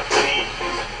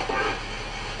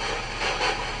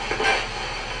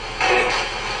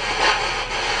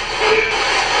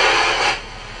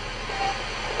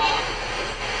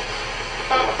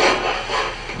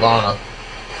 Lana.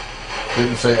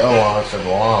 Didn't say Alana, said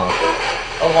Lana.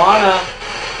 Alana.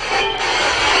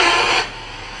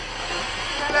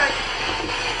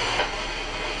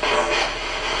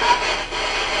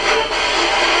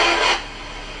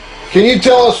 Can you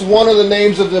tell us one of the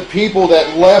names of the people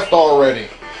that left already?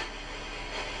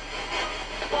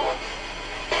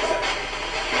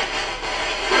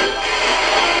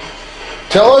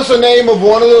 Tell us the name of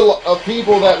one of the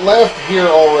people that left here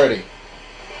already.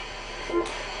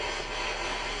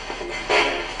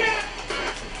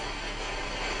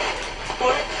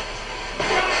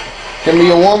 Can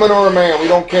be a woman or a man, we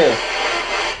don't care.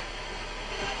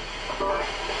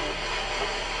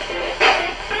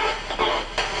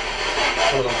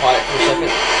 Hold on quiet for a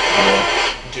second.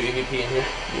 Is your EVP in here?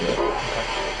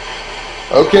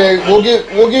 Okay,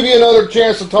 we'll give you another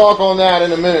chance to talk on that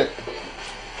in a minute.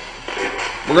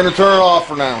 We're gonna turn it off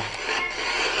for now.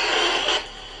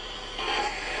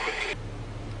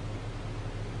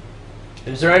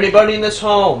 Is there anybody in this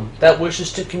home that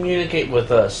wishes to communicate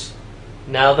with us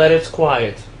now that it's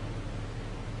quiet?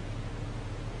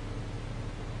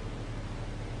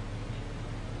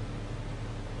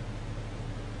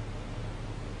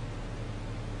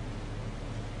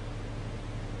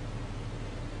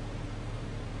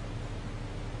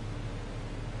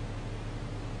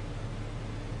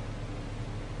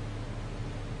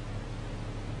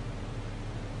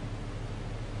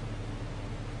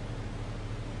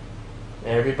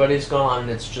 Everybody's gone,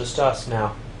 it's just us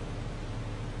now.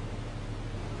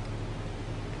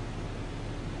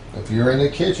 If you're in the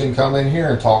kitchen, come in here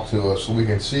and talk to us so we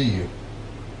can see you.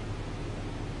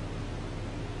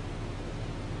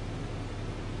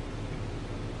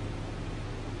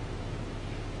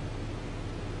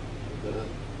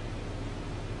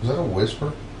 Was that a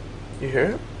whisper? You hear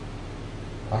it?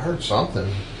 I heard something.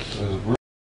 It was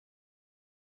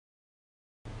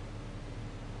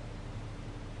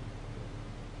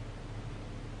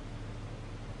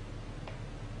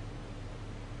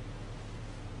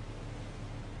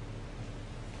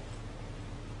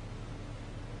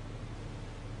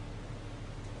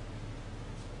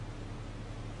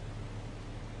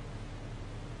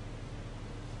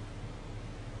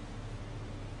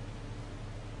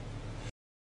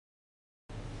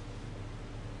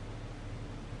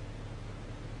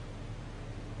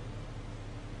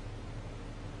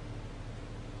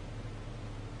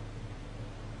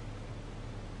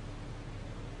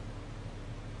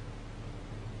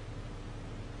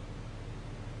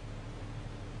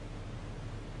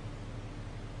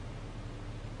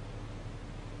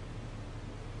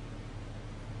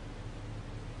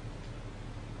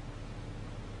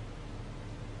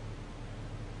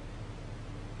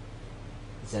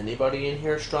Is anybody in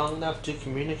here strong enough to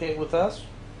communicate with us?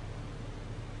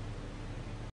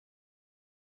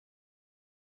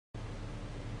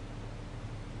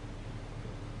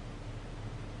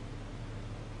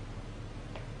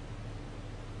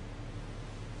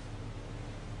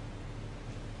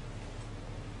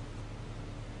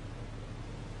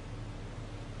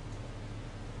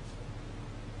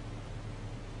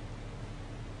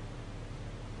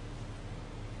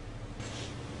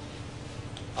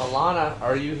 Alana,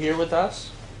 are you here with us?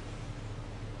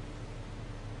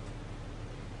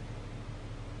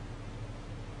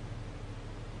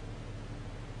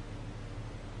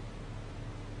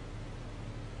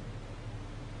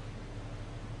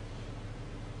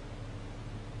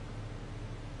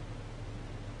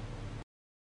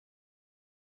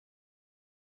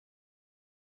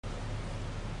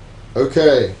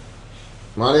 Okay,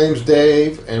 my name's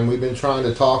Dave, and we've been trying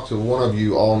to talk to one of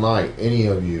you all night, any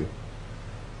of you.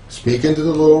 Speak into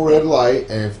the little red light,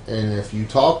 and if you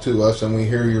talk to us and we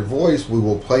hear your voice, we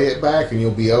will play it back and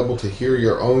you'll be able to hear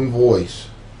your own voice.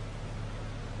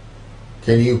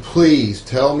 Can you please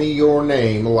tell me your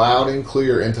name loud and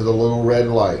clear into the little red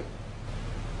light?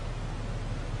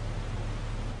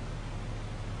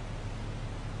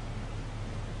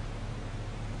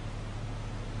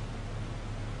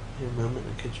 Your mom in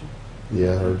the kitchen?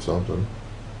 Yeah, I heard something.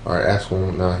 Alright, ask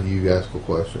one. Now you ask a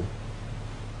question.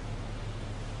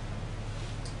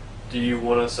 Do you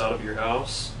want us out of your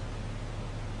house?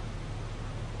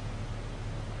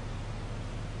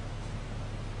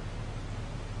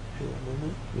 Hang on a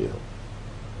minute. Yeah.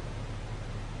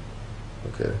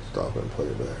 Okay, stop and play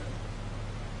it back.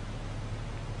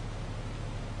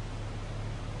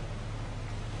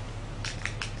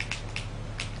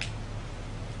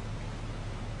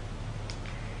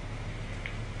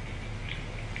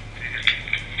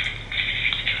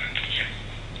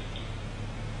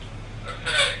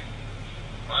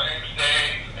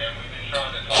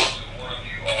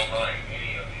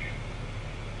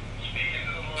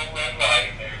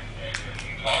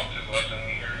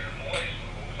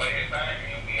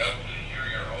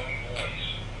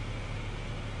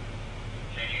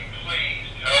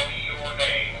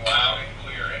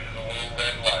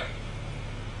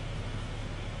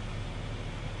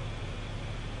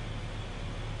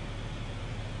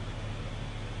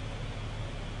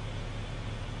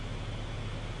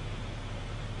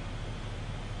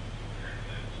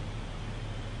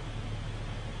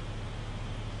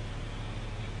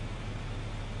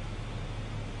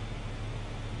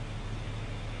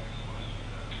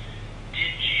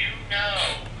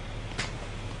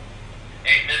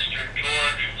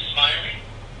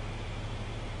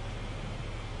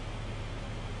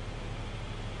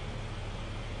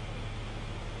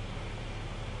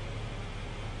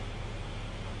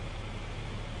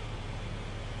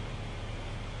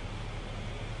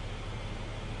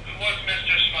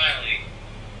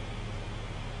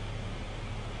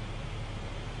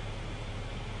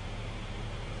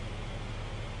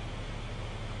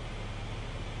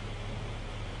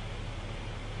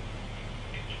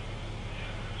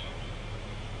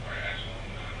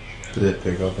 Did it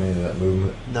pick up any of that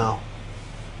movement? No.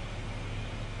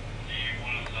 Do you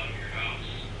want us out of your house?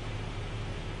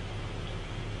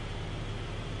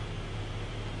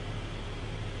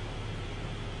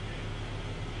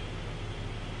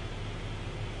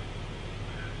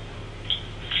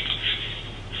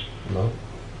 No.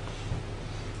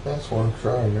 That's what I'm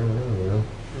trying. Never know,